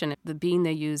suggestion. The bean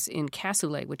they use in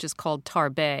cassoulet, which is called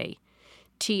tarbais,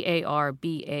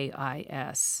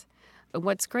 Tarbais.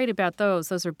 What's great about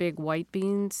those are big white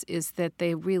beans, is that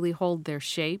they really hold their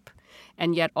shape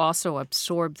and yet also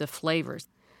absorb the flavors.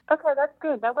 Okay, that's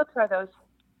good. Now let's try those.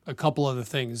 A couple other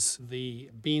things. The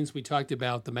beans we talked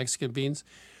about, the Mexican beans,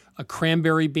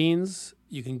 cranberry beans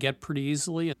you can get pretty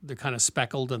easily. They're kind of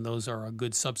speckled, and those are a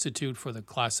good substitute for the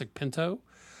classic pinto.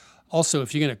 Also,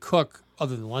 if you're going to cook,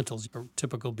 other than lentils, a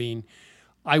typical bean,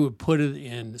 I would put it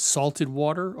in salted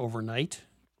water overnight.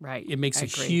 Right. It makes a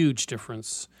huge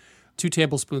difference. 2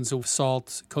 tablespoons of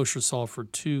salt, kosher salt for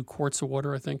 2 quarts of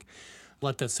water, I think.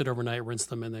 Let that sit overnight, rinse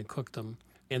them, and then cook them.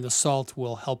 And the salt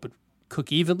will help it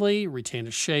cook evenly, retain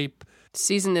its shape.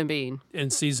 Season the bean.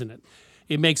 And season it.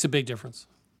 It makes a big difference.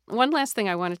 One last thing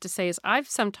I wanted to say is I've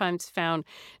sometimes found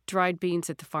dried beans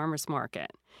at the farmer's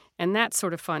market. And that's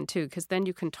sort of fun, too, because then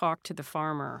you can talk to the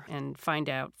farmer and find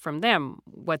out from them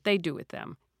what they do with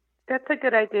them. That's a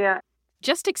good idea.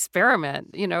 Just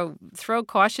experiment, throw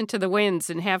caution to the winds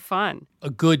and have fun. A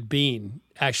good bean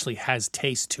actually has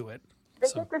taste to it. They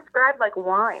So. get described like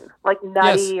wine, like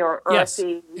nutty or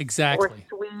earthy. Exactly. Or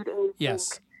sweet. And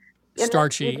Yes. and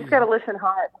Starchy. You just got to listen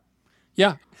hard.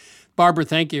 Yeah. Barbara,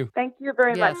 thank you. Thank you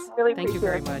very much. Really Thank you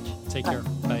appreciate very it. much. Take care.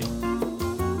 Bye.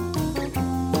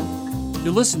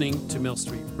 You're listening to Mill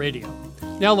Street Radio.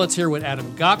 Now let's hear what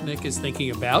Adam Gopnik is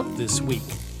thinking about this week.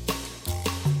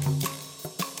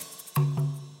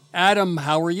 Adam,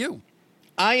 how are you?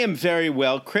 I am very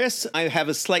well, Chris. I have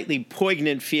a slightly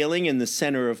poignant feeling in the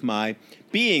center of my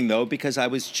being, though, because I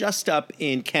was just up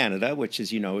in Canada, which,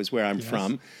 as you know, is where I'm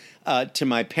from, to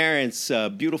my parents'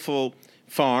 beautiful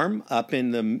farm up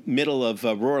in the middle of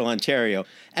rural Ontario.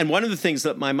 And one of the things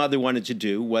that my mother wanted to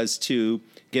do was to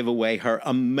give away her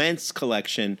immense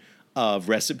collection of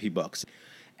recipe books.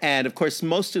 And, of course,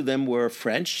 most of them were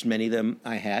French, many of them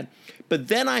I had. But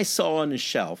then I saw on a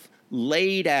shelf,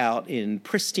 laid out in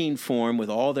pristine form with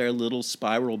all their little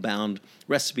spiral-bound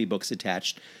recipe books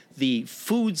attached, the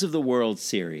Foods of the World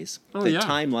series that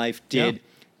Time Life did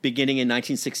beginning in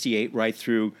 1968 right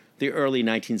through the early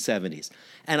 1970s.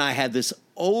 And I had this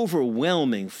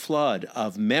overwhelming flood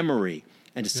of memory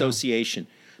and association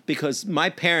because my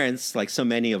parents, like so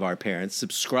many of our parents,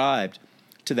 subscribed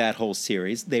to that whole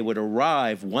series. They would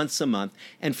arrive once a month.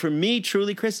 And for me,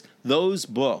 truly, Chris, those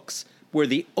books were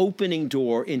the opening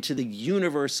door into the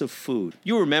universe of food.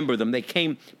 You remember them. They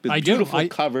came with beautiful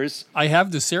covers. I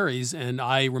have the series, and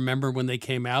I remember when they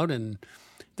came out, and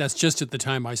that's just at the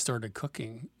time I started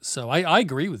cooking. So I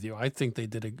agree with you. I think they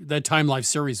did that Time Life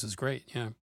series was great, yeah.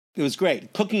 It was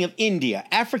great. Cooking of India,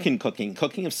 African cooking,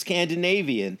 cooking of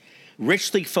Scandinavian,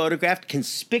 richly photographed,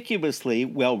 conspicuously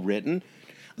well written.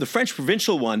 The French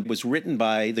provincial one was written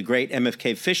by the great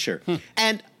MFK Fisher.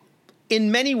 And in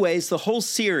many ways, the whole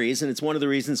series, and it's one of the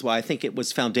reasons why I think it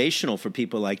was foundational for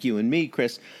people like you and me,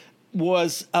 Chris,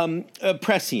 was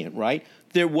prescient, right?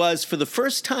 There was, for the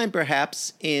first time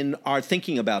perhaps in our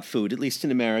thinking about food, at least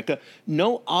in America,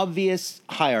 no obvious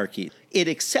hierarchy. It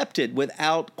accepted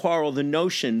without quarrel the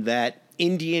notion that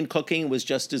Indian cooking was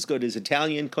just as good as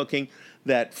Italian cooking,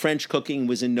 that French cooking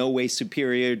was in no way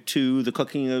superior to the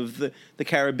cooking of the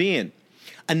Caribbean.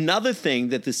 Another thing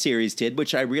that the series did,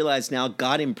 which I realize now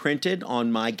got imprinted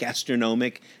on my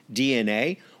gastronomic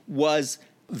DNA, was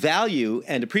value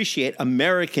and appreciate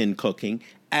American cooking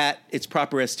at its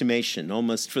proper estimation,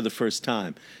 almost for the first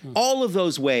time. All of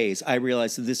those ways, I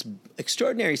realized that this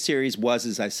extraordinary series was,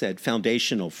 as I said,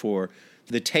 foundational for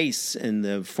the tastes and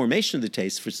the formation of the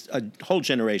tastes for a whole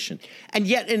generation. And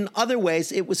yet, in other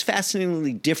ways, it was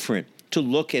fascinatingly different to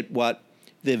look at what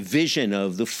the vision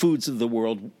of the foods of the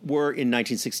world were in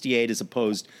 1968 as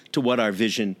opposed to what our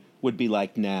vision would be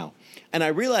like now. And I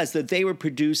realized that they were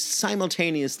produced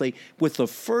simultaneously with the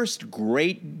first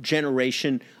great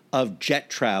generation of jet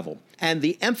travel. And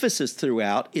the emphasis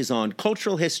throughout is on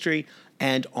cultural history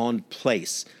and on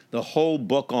place. The whole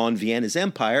book on Vienna's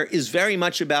empire is very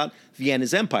much about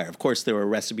Vienna's empire. Of course, there are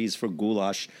recipes for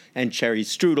goulash and cherry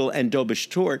strudel and dobish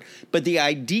tort, but the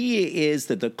idea is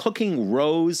that the cooking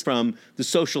rose from the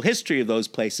social history of those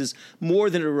places more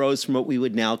than it rose from what we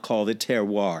would now call the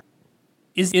terroir.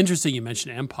 It's interesting you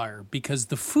mentioned empire because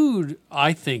the food,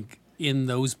 I think, in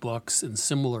those books and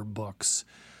similar books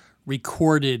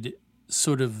recorded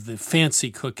sort of the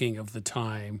fancy cooking of the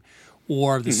time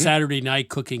or the Saturday night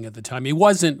cooking at the time. It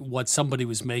wasn't what somebody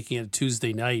was making on a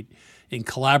Tuesday night in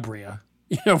Calabria,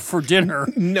 for dinner,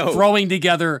 throwing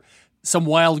together some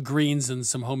wild greens and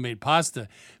some homemade pasta.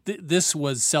 This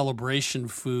was celebration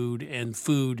food and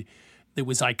food that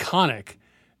was iconic.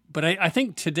 But I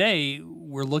think today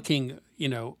we're looking,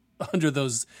 under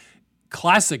those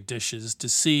classic dishes to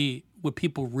see what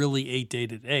people really ate day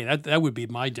to day. That would be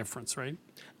my difference, right?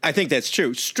 I think that's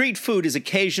true. Street food is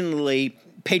occasionally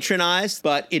patronized,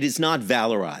 but it is not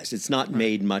valorized. It's not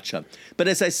made much of. But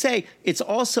as I say, it's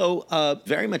also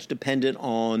very much dependent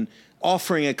on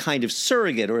offering a kind of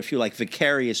surrogate or, if you like,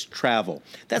 vicarious travel.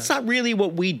 That's not really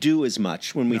what we do as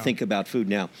much when we think about food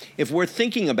now. If we're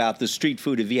thinking about the street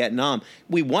food of Vietnam,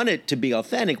 we want it to be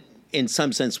authentic. In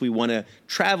some sense, we want to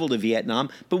travel to Vietnam,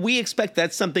 but we expect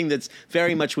that's something that's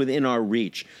very much within our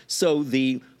reach. So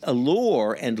the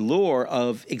allure and lure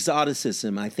of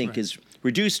exoticism, I think, is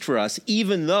reduced for us,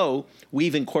 even though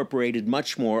we've incorporated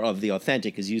much more of the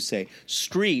authentic, as you say,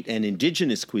 street and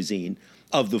indigenous cuisine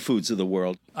of the foods of the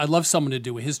world. I'd love someone to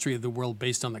do a history of the world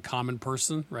based on the common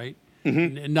person, right?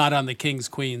 And not on the kings,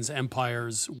 queens,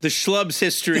 empires. The schlub's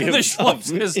history the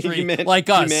schlub's history, like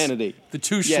us. Humanity. The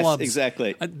two schlubs. Yes,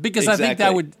 exactly. Because I think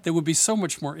that would be so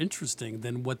much more interesting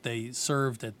than what they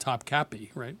served at Top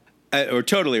Cappy, right? Or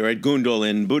totally, right? Gundel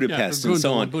in Budapest and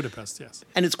so on. In Budapest, yes.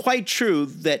 And it's quite true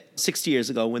that 60 years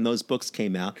ago when those books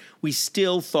came out, we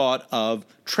still thought of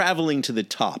traveling to the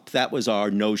top. That was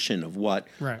our notion of what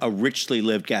a richly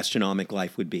lived gastronomic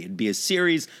life would be. It'd be a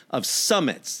series of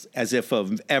summits, as if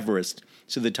of Everest,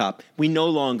 to the top. We no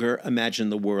longer imagine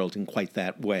the world in quite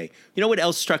that way. You know what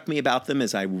else struck me about them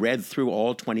as I read through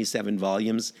all 27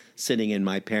 volumes sitting in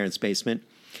my parents' basement?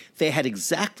 They had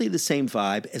exactly the same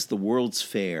vibe as the World's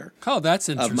Fair. Oh, that's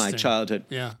interesting. Of my childhood.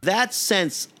 Yeah. That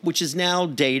sense, which is now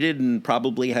dated and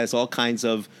probably has all kinds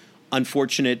of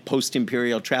unfortunate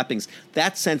post-imperial trappings,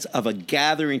 that sense of a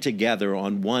gathering together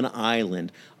on one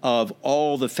island of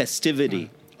all the festivity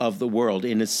of the world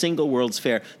in a single World's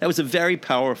Fair, that was a very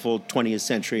powerful 20th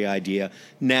century idea,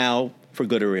 now, for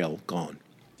good or ill, gone.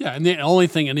 Yeah, and the only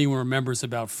thing anyone remembers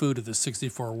about food at the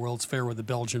 64 World's Fair were the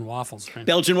Belgian waffles. Right?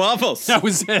 Belgian waffles. That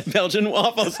was it. Belgian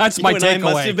waffles. That's my takeaway. I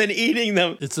must have been eating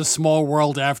them. It's a small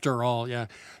world after all, yeah.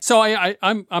 So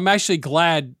I'm actually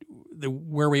glad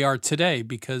where we are today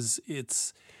because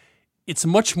it's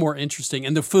much more interesting.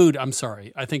 And the food, I'm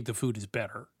sorry, I think the food is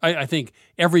better. I think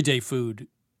everyday food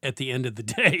at the end of the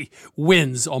day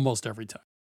wins almost every time.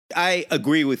 I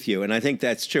agree with you, and I think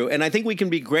that's true. And I think we can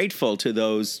be grateful to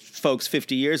those folks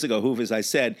 50 years ago who, as I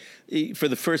said, for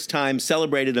the first time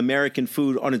celebrated American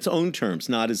food on its own terms,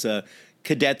 not as a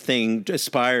cadet thing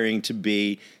aspiring to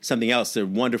be something else. There are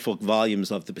wonderful volumes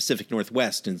of the Pacific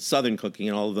Northwest and Southern cooking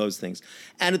and all of those things.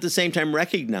 And at the same time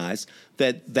recognize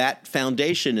that that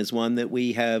foundation is one that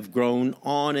we have grown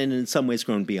on and in some ways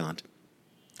grown beyond.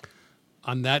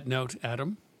 On that note,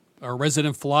 Adam, our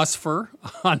resident philosopher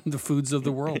on the foods of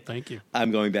the world. Thank you.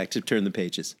 I'm going back to turn the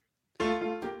pages.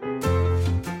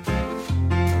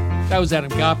 That was Adam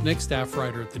Gopnik, staff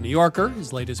writer at The New Yorker.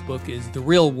 His latest book is The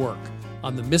Real Work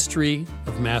on the Mystery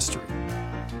of Mastery.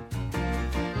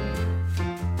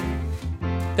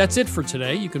 That's it for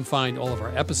today. You can find all of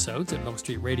our episodes at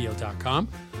milkstreetradio.com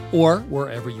or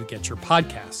wherever you get your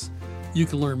podcasts. You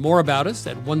can learn more about us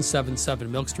at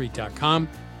 177milkstreet.com.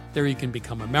 There you can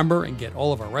become a member and get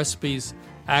all of our recipes,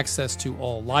 access to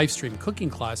all live stream cooking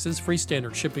classes, free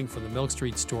standard shipping from the Milk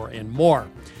Street store, and more.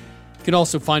 You can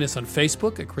also find us on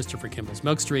Facebook at Christopher Kimball's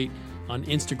Milk Street, on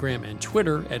Instagram and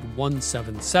Twitter at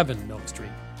 177 Milk Street.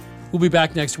 We'll be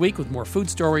back next week with more food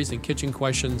stories and kitchen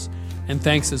questions. And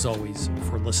thanks as always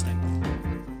for listening.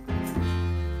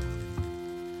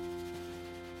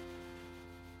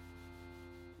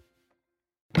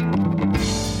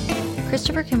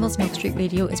 Christopher Kimball's Milk Street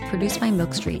Radio is produced by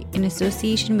Milk Street in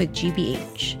association with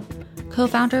GBH.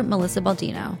 Co-founder Melissa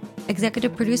Baldino.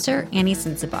 Executive producer Annie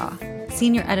Sensabaugh.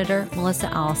 Senior editor Melissa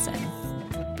Allison.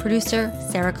 Producer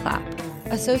Sarah Clapp.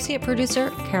 Associate producer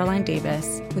Caroline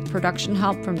Davis, with production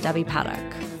help from Debbie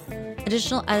Paddock.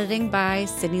 Additional editing by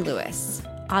Sydney Lewis.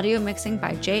 Audio mixing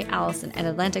by Jay Allison at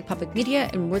Atlantic Public Media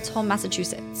in Woods Hole,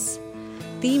 Massachusetts.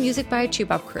 Theme music by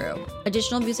Chubop Crew.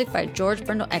 Additional music by George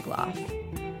Brindle Egloff.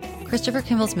 Christopher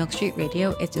Kimball's Milk Street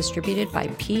Radio is distributed by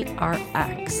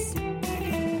PRX.